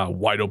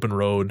 wide open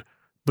road.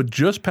 But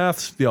just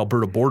past the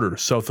Alberta border,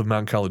 south of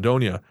Mount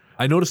Caledonia,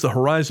 I noticed the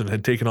horizon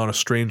had taken on a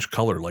strange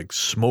color, like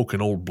smoke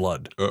and old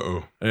blood.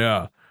 Uh-oh.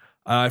 Yeah.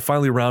 I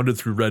finally rounded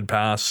through Red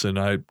Pass, and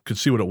I could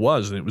see what it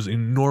was, and it was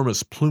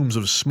enormous plumes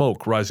of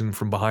smoke rising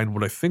from behind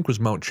what I think was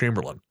Mount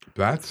Chamberlain.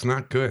 That's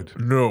not good.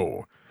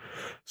 No.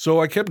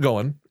 So I kept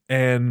going.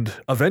 And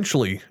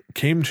eventually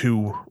came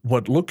to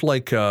what looked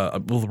like,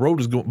 the road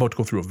was about to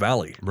go through a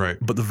valley. Right.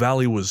 But the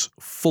valley was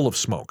full of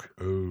smoke.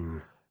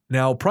 Ooh.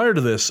 Now, prior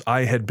to this,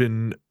 I had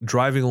been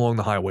driving along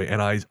the highway,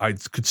 and I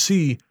could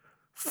see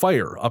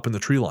fire up in the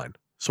tree line.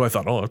 So I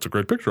thought, oh, that's a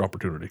great picture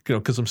opportunity,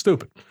 because I'm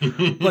stupid.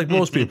 Like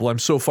most people, I'm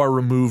so far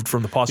removed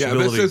from the possibility.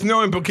 Yeah, this has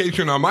no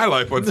implication on my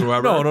life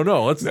whatsoever.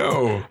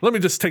 No. Let me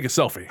just take a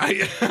selfie.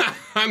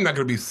 I'm not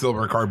going to be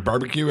silver car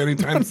barbecue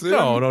anytime soon.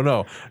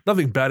 No.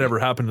 Nothing bad ever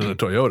happened in a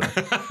Toyota.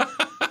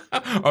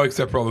 Oh,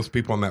 except for all those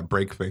people on that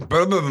brake thing.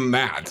 But other than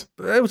that.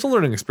 It was a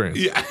learning experience.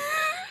 Yeah.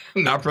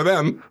 Not for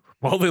them.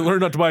 Well, they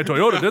learned not to buy a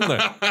Toyota, didn't they?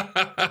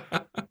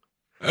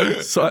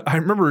 So I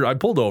remember I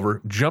pulled over,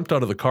 jumped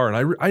out of the car,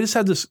 and I just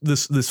had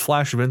this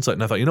flash of insight,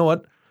 and I thought, you know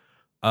what?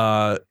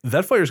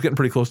 That fire's getting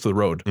pretty close to the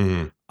road.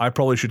 Mm-hmm. I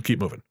probably should keep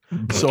moving.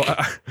 So,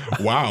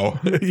 wow,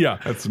 yeah,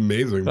 that's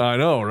amazing. I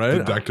know, right?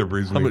 Deductive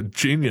reasoning. I'm a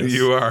genius.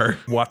 You are,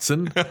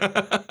 Watson.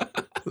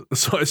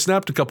 So I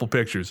snapped a couple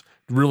pictures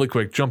really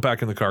quick, jumped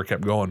back in the car,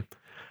 kept going,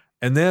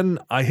 and then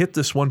I hit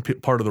this one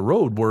part of the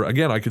road where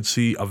again I could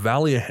see a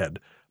valley ahead,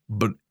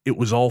 but it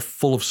was all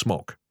full of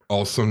smoke.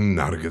 Also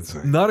not a good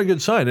sign. Not a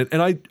good sign.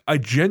 And I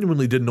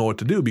genuinely didn't know what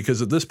to do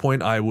because at this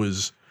point I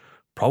was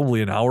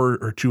probably an hour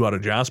or two out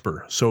of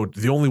Jasper. So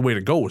the only way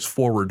to go was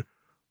forward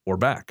or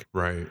back.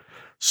 Right.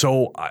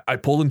 So I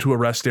pulled into a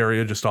rest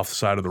area just off the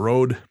side of the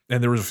road,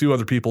 and there was a few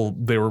other people,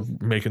 they were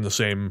making the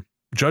same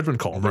judgment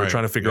call. They were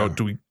trying to figure out,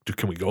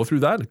 can we go through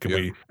that? Can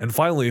we? And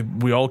finally,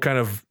 we all kind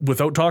of,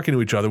 without talking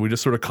to each other, we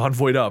just sort of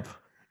convoyed up.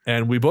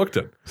 And we booked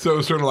it. So it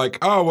was sort of like,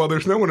 oh, well,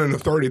 there's no one in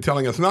authority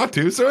telling us not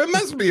to, so it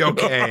must be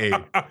okay.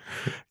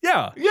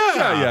 Yeah.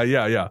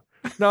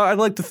 Now, I'd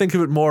like to think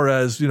of it more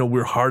as,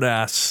 we're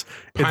hard-ass.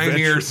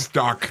 Pioneer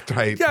stock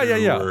type.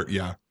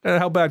 Yeah.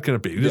 How bad can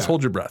it be? Just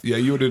hold your breath. Yeah,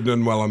 you would have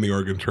done well on the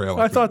Oregon Trail.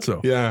 I thought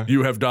so. Yeah.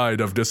 You have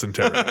died of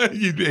dysentery.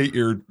 You ate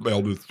your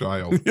eldest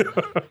child.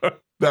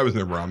 That was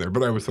never on there,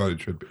 but I always thought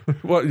it should be.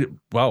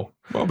 Wow.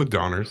 Well, the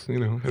Donners,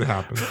 it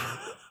happens.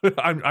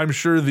 I'm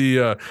sure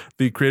the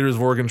creators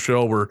of Oregon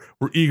Trail were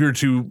eager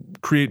to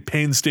create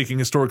painstaking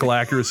historical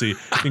accuracy,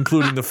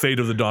 including the fate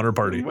of the Donner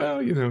Party. Well,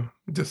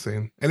 just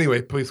saying.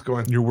 Anyway, please go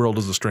on. Your world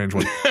is a strange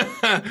one.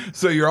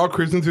 So you're all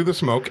cruising through the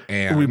smoke,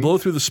 and we blow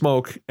through the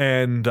smoke,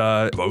 and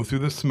blow through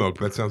the smoke.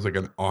 That sounds like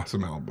an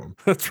awesome album.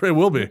 That's right. It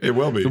will be. It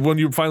will be when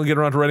you finally get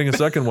around to writing a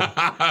second one.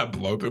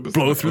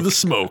 Blow through the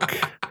smoke.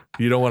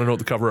 You don't want to know what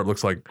the cover up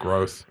looks like.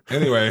 Gross.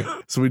 Anyway,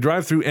 so we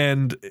drive through,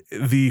 and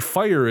the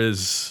fire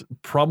is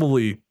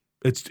probably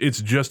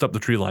it's just up the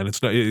tree line.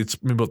 It's not.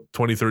 It's maybe about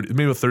 20, 30,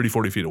 maybe about 30,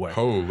 40 feet away.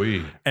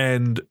 Holy!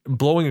 And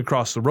blowing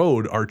across the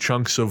road are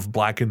chunks of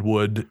blackened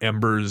wood,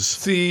 embers.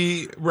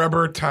 See,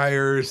 rubber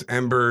tires,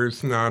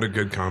 embers, not a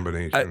good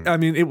combination. I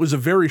mean, it was a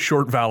very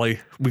short valley.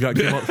 We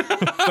came up,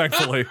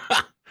 thankfully.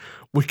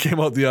 We came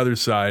out the other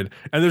side,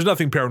 and there's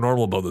nothing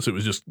paranormal about this. It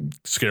was just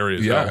scary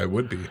as hell. Yeah, it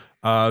would be.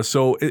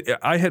 So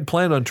I had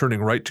planned on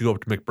turning right to go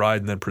up to McBride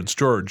and then Prince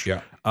George.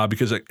 Yeah.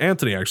 Because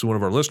Anthony, actually one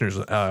of our listeners,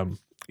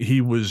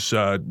 he was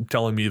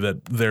telling me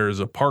that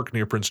there's a park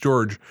near Prince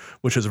George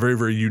which has a very,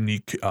 very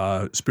unique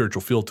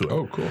spiritual feel to it.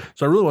 Oh, cool.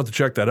 So I really wanted to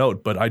check that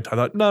out, but I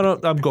thought, no,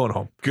 I'm going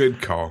home.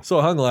 Good call. So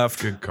I hung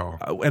left. Good call.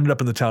 I ended up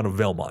in the town of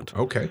Valemont.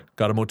 Okay.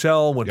 Got a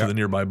motel, went to the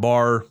nearby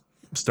bar,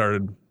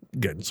 started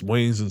getting some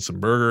wings and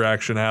some burger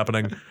action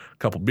happening, a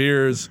couple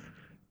beers.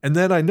 And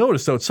then I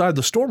noticed outside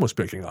the storm was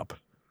picking up.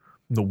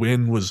 The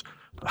wind was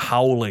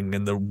howling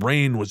and the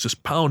rain was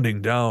just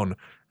pounding down,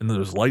 and then there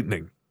was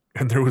lightning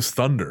and there was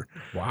thunder.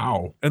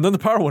 Wow. And then the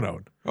power went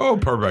out. Oh,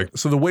 perfect.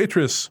 So the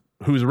waitress,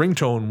 whose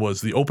ringtone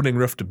was the opening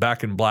riff to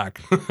Back in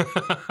Black,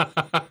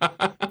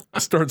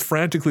 starts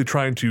frantically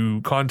trying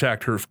to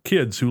contact her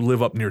kids who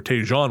live up near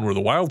Tejon, where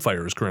the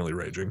wildfire is currently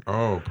raging,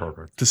 Oh,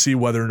 perfect. to see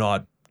whether or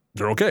not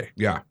they're okay.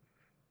 Yeah.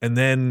 And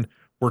then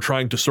we're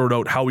trying to sort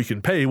out how we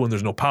can pay when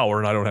there's no power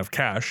and I don't have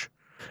cash.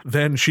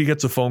 Then she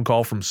gets a phone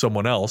call from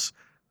someone else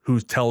who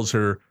tells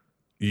her,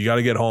 you got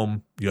to get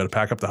home. You got to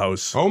pack up the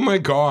house. Oh my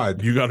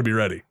God. You got to be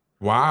ready.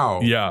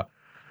 Wow. Yeah.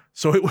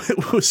 So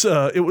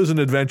it was an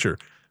adventure.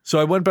 So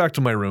I went back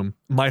to my room.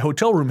 My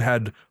hotel room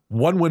had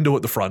one window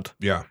at the front.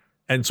 Yeah.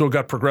 And so it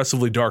got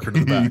progressively darker to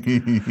the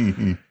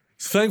back.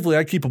 Thankfully,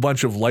 I keep a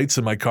bunch of lights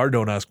in my car.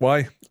 Don't ask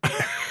why.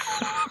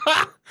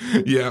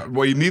 Yeah.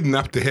 Well, you need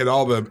enough to hit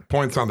all the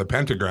points on the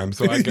pentagram,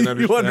 so I can understand.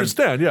 You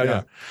understand.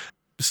 Yeah.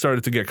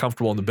 Started to get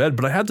comfortable in the bed,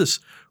 but I had this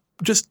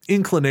just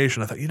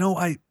inclination. I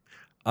thought,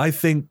 I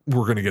think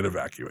we're going to get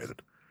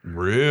evacuated.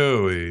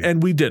 Really?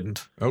 And we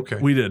didn't. Okay.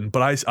 We didn't.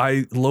 But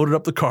I loaded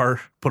up the car,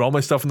 put all my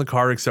stuff in the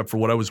car except for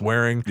what I was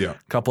wearing. Yeah.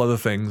 A couple other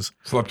things.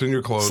 Slept in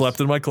your clothes. Slept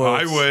in my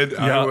clothes. I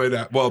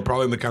would. Well,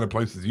 probably in the kind of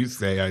places you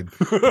stay, I'd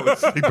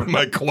sleep in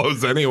my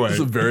clothes anyway. It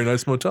was a very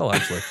nice motel,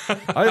 actually.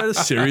 I had a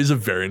series of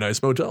very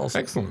nice motels.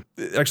 Excellent.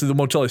 Actually, the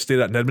motel I stayed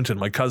at in Edmonton,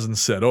 my cousin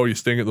said, "Oh, you're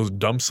staying at those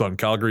dumps on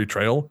Calgary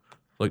Trail?"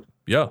 Like,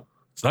 yeah.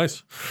 It's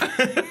nice.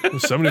 It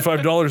was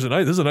 $75 a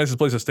night. This is the nicest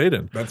place I stayed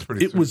in. That's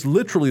pretty It was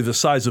literally the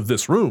size of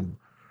this room.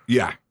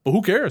 Yeah. But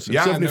who cares? It's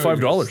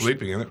 $75.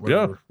 Sleeping in it. Yeah.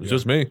 Whatever. It's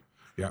just me.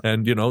 Yeah.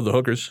 And, the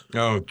hookers.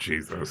 Oh,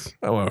 Jesus.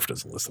 My wife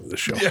doesn't listen to this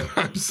show. Yeah,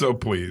 I'm so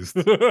pleased.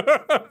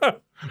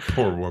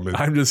 Poor woman.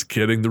 I'm just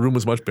kidding. The room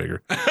was much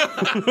bigger.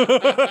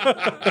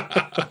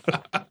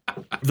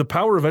 The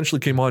power eventually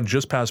came on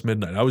just past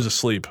midnight. I was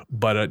asleep,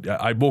 but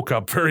I woke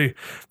up very,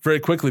 very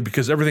quickly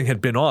because everything had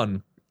been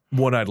on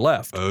when I'd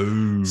left.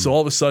 Oh. So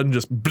all of a sudden,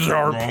 just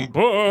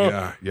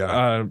Yeah.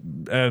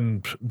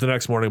 and the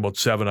next morning about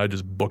 7, I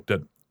just booked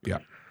it. Yeah.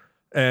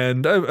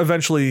 And I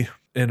eventually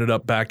ended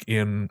up back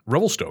in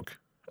Revelstoke,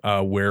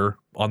 where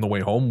on the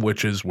way home,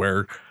 which is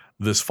where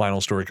this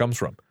final story comes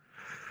from.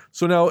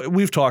 So now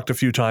we've talked a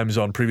few times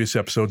on previous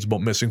episodes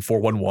about missing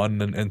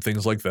 411 and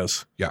things like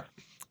this. Yeah.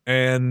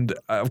 And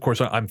of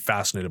course, I'm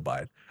fascinated by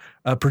it.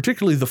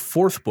 Particularly the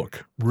fourth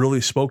book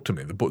really spoke to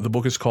me. The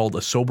book is called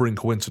A Sobering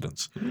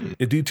Coincidence.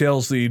 It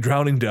details the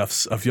drowning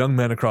deaths of young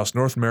men across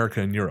North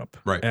America and Europe.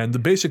 Right. And the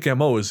basic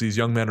MO is these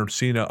young men are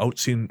seen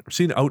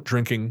out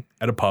drinking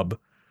at a pub.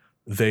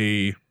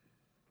 They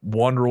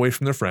wander away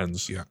from their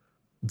friends. Yeah.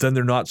 Then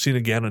they're not seen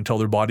again until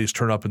their bodies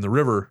turn up in the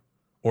river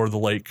or the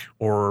lake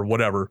or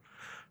whatever,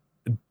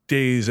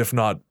 days, if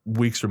not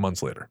weeks or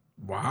months later.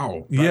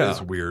 Wow. That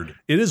is weird.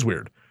 It is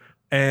weird.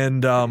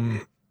 And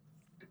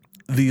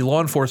the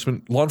law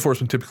enforcement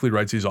typically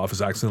writes these off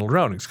as accidental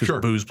drownings because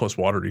booze plus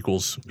water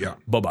equals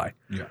bye-bye.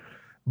 Yeah.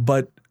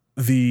 But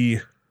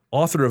the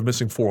author of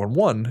Missing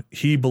 411,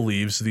 he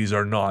believes these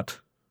are not,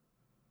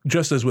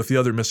 just as with the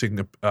other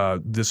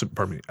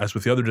as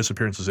with the other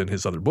disappearances in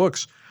his other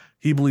books,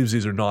 he believes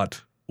these are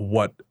not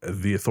what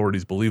the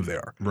authorities believe they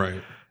are.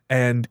 Right.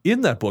 And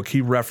in that book,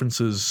 he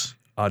references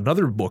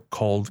another book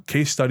called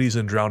Case Studies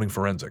in Drowning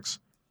Forensics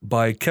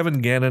by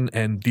Kevin Gannon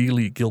and D.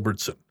 Lee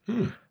Gilbertson.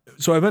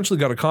 So I eventually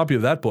got a copy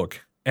of that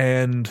book,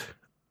 and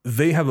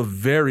they have a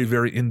very,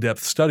 very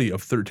in-depth study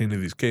of 13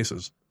 of these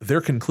cases. Their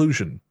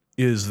conclusion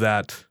is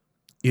that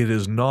it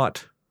is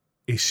not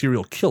a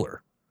serial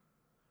killer.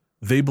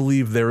 They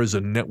believe there is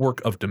a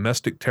network of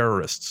domestic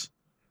terrorists,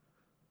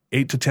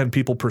 8 to 10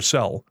 people per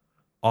cell,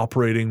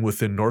 operating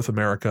within North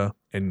America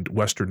and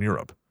Western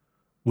Europe,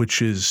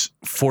 which is,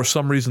 for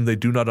some reason, they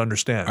do not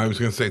understand. I was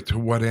going to say, to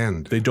what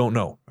end? They don't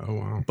know. Oh,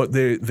 wow. But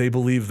they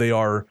believe they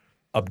are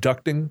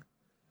abducting,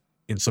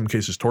 in some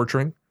cases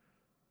torturing,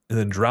 and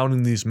then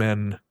drowning these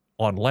men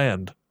on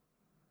land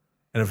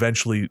and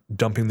eventually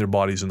dumping their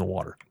bodies in the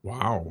water.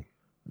 Wow.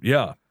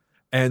 Yeah.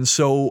 And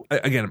so,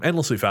 again, I'm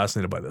endlessly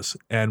fascinated by this.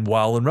 And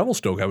while in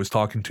Revelstoke, I was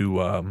talking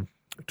to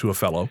a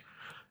fellow,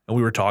 and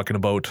we were talking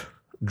about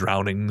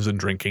drownings and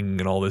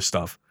drinking and all this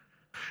stuff.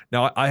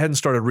 Now, I hadn't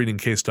started reading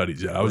case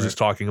studies yet. I was just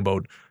talking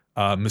about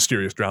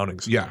mysterious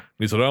drownings. Yeah. And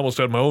he said, I almost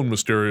had my own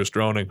mysterious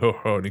drowning.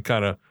 And he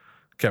kind of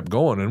kept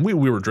going. And we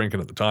were drinking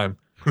at the time.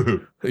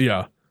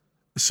 Yeah.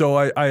 So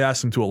I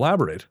asked him to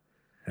elaborate.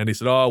 And he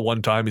said,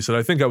 one time, he said,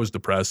 I think I was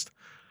depressed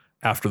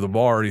after the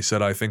bar. He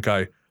said, I think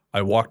I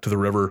walked to the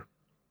river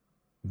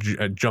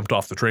I jumped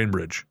off the train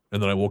bridge,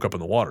 and then I woke up in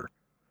the water.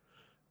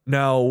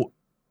 Now,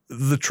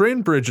 the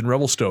train bridge in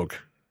Revelstoke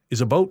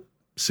is about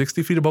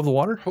 60 feet above the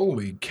water.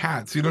 Holy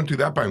cats. You don't do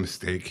that by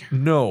mistake.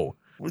 No.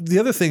 The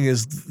other thing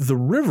is the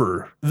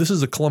river, this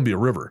is the Columbia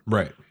River.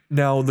 Right.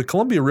 Now, the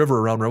Columbia River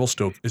around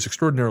Revelstoke is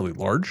extraordinarily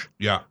large,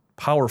 Yeah.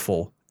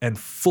 powerful, and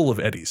full of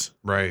eddies.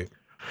 Right.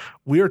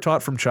 We are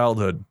taught from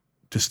childhood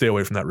to stay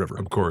away from that river.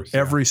 Of course.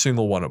 Every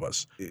single one of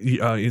us.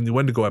 In the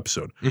Wendigo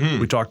episode,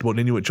 we talked about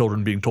Inuit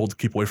children being told to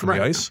keep away from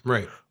the ice.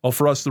 Right. Well,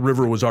 for us, the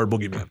river was our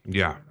boogeyman.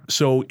 Yeah.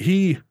 So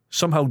he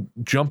somehow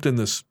jumped in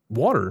this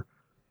water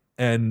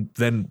and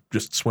then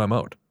just swam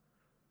out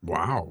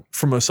Wow.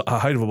 from a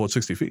height of about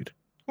 60 feet.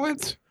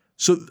 What?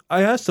 So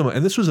I asked him,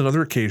 and this was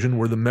another occasion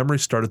where the memory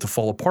started to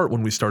fall apart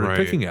when we started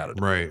picking at it.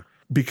 Right.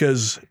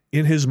 Because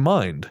in his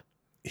mind,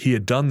 he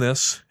had done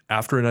this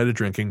after a night of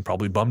drinking,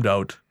 probably bummed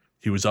out.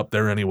 He was up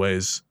there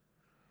anyways.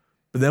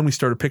 But then we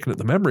started picking at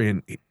the memory,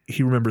 and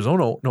he remembers,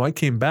 oh, no, I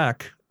came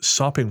back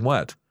sopping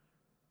wet.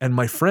 And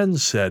my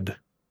friends said,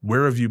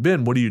 where have you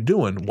been? What are you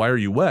doing? Why are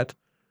you wet?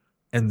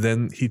 And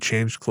then he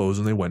changed clothes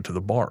and they went to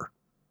the bar.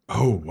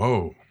 Oh,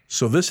 whoa.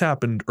 So this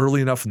happened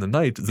early enough in the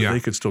night that they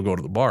could still go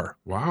to the bar.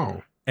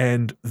 Wow.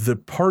 And the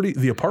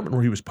apartment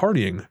where he was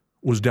partying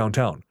was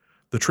downtown.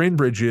 The train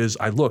bridge is,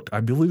 I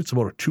believe it's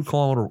about a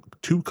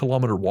 2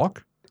 kilometer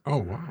walk. Oh,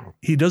 wow.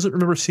 He doesn't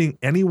remember seeing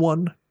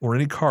anyone or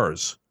any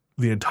cars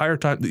the entire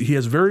time. He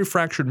has very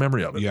fractured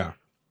memory of it. Yeah.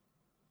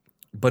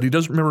 But he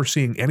doesn't remember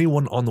seeing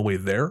anyone on the way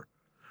there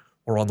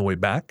or on the way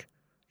back.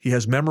 He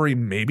has memory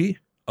maybe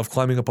of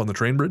climbing up on the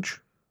train bridge,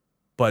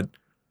 but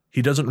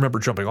he doesn't remember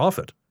jumping off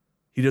it.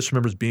 He just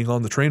remembers being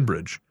on the train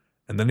bridge.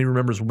 And then he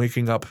remembers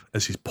waking up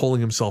as he's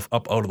pulling himself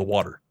up out of the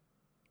water.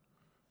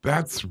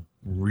 That's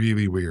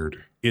really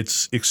weird.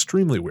 It's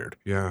extremely weird.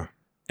 Yeah.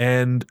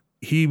 And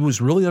he was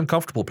really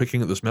uncomfortable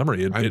picking at this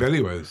memory. I bet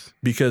he was.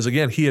 Because,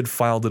 again, he had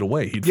filed it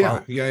away.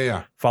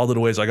 Yeah. Filed it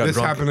away as I got This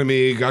drunk. happened to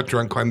me, got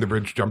drunk, climbed the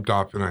bridge, jumped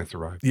off, and I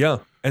survived. Yeah.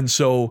 And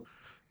so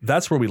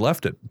that's where we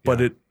left it. But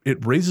it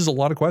raises a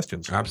lot of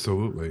questions.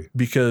 Absolutely.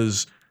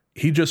 Because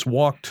he just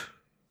walked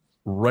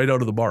right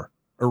out of the bar.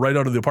 Or right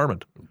out of the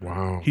apartment.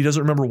 Wow. He doesn't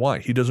remember why.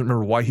 He doesn't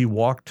remember why he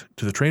walked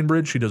to the train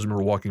bridge. He doesn't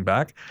remember walking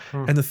back.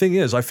 And the thing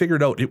is, I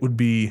figured out it would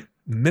be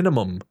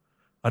minimum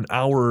an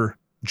hour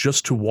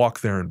just to walk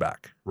there and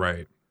back.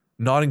 Right.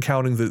 Not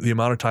counting the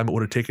amount of time it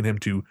would have taken him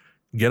to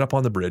get up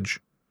on the bridge,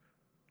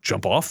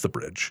 jump off the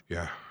bridge,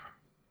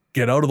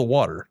 get out of the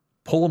water,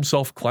 pull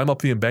himself, climb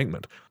up the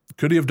embankment.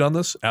 Could he have done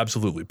this?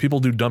 Absolutely. People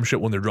do dumb shit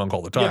when they're drunk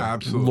all the time. Yeah,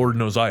 absolutely. Lord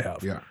knows I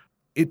have. Yeah.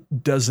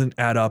 It doesn't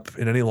add up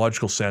in any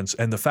logical sense.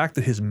 And the fact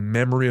that his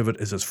memory of it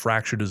is as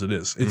fractured as it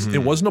is, it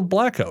wasn't a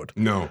blackout.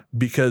 No.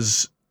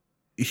 Because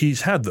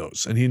he's had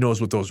those and he knows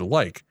what those are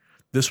like.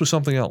 This was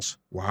something else.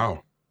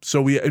 Wow.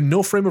 So we have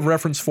no frame of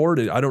reference for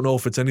it. I don't know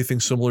if it's anything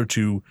similar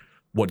to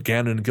what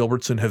Gannon and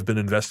Gilbertson have been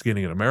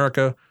investigating in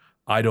America.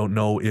 I don't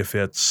know if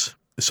it's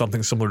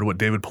something similar to what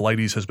David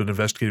Paulides has been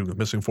investigating with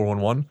Missing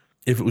 411.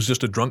 If it was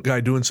just a drunk guy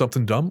doing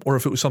something dumb, or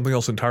if it was something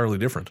else entirely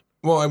different.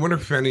 Well, I wonder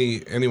if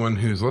anyone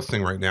who's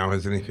listening right now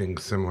has anything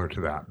similar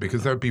to that,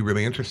 because that would be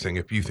really interesting.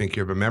 If you think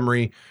you have a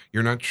memory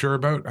you're not sure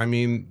about, I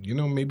mean,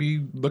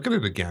 maybe look at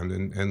it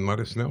again and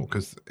let us know,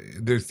 because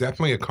there's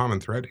definitely a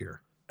common thread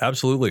here.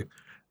 Absolutely.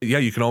 Yeah,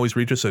 you can always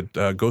reach us at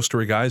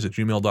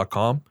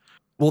ghoststoryguys@gmail.com.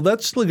 Well,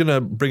 that's going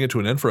to bring it to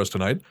an end for us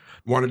tonight.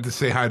 Wanted to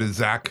say hi to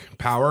Zach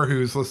Power,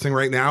 who's listening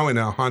right now in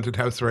a haunted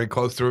house very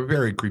close to a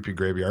very creepy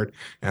graveyard.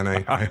 And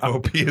I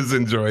hope he has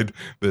enjoyed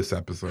this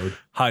episode.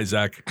 Hi,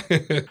 Zach.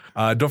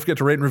 Don't forget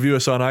to rate and review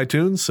us on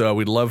iTunes.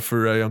 We'd love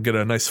for get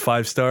a nice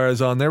 5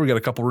 stars on there. We got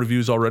a couple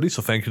reviews already,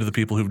 so thank you to the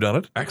people who've done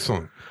it.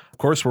 Excellent. Of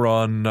course, we're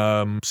on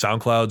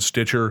SoundCloud,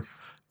 Stitcher.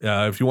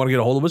 If you want to get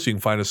a hold of us, you can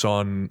find us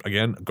on,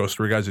 again,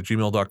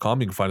 ghoststoryguys@gmail.com.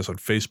 You can find us on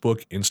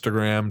Facebook,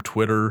 Instagram,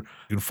 Twitter.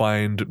 You can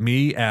find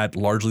me at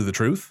Largely the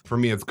Truth. For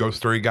me, it's Ghost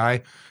Story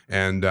Guy,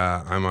 and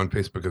I'm on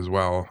Facebook as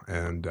well,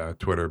 and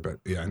Twitter, but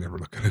I never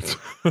look at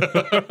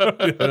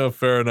it. Yeah,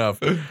 fair enough.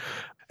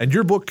 And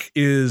your book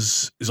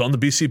is on the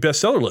BC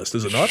bestseller list,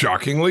 is it not?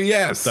 Shockingly,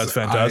 yes. That's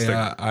fantastic.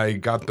 I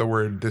got the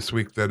word this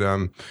week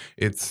that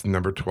it's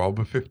number 12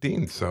 of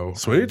 15. So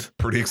sweet. I'm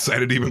pretty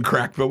excited to even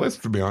crack the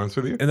list, to be honest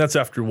with you. And that's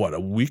after what, a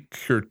week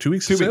or 2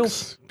 weeks of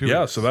sales? 2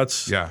 weeks. So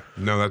that's... Yeah,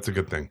 no, that's a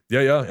good thing.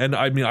 Yeah. And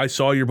I mean, I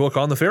saw your book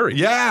on the ferry.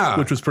 Yeah.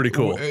 Which was pretty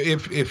cool.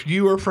 If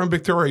you are from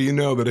Victoria, you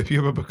know that if you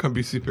have a book on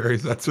BC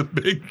ferries, that's a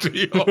big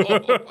deal.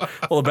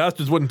 Well, the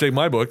bastards wouldn't take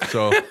my book,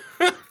 so...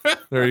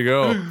 There you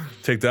go.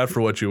 Take that for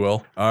what you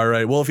will. All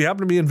right. Well, if you happen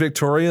to be in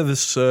Victoria this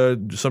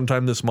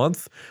sometime this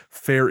month,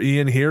 Fair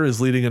Ian here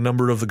is leading a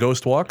number of the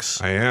ghost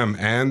walks. I am,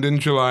 and in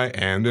July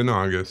and in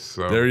August.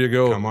 So there you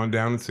go. Come on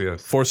down and see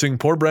us. Forcing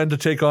poor Bren to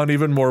take on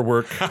even more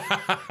work,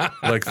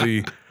 like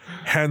the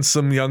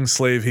handsome young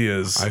slave he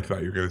is. I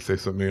thought you were going to say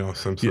something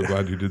else. I'm so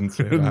glad you didn't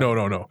say that.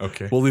 No.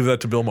 Okay. We'll leave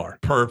that to Bill Maher.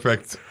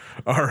 Perfect.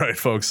 All right,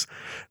 folks.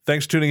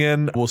 Thanks for tuning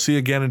in. We'll see you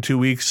again in 2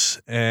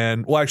 weeks.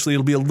 And, well, actually,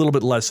 it'll be a little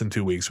bit less than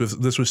 2 weeks.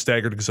 This was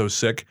staggered because I was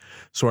sick.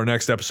 So our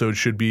next episode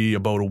should be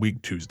about a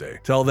week Tuesday.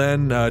 Till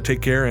then,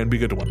 take care and be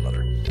good to one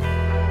another.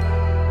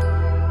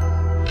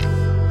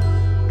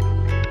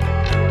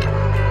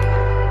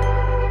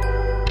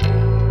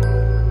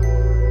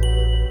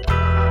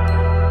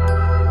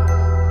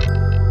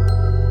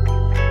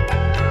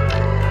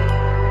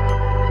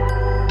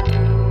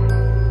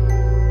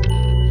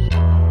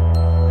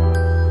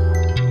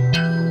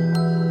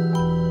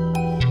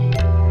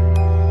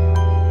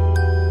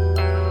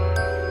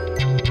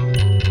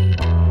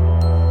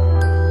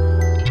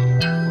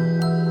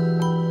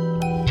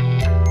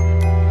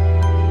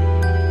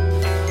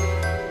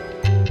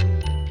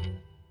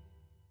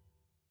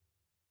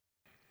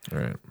 All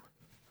right.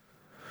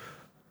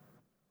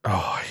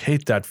 Oh, I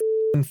hate that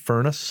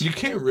furnace. You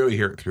can't really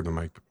hear it through the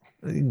mic.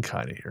 You can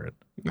kind of hear it.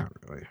 Not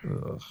really.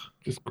 Ugh.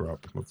 Just grow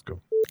up. Let's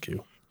go.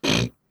 Thank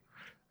you.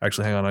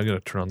 Actually, hang on. I got to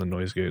turn on the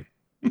noise gate.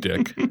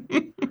 Dick.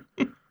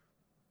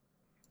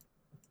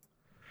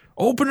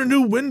 Open a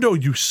new window,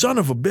 you son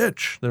of a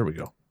bitch. There we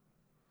go.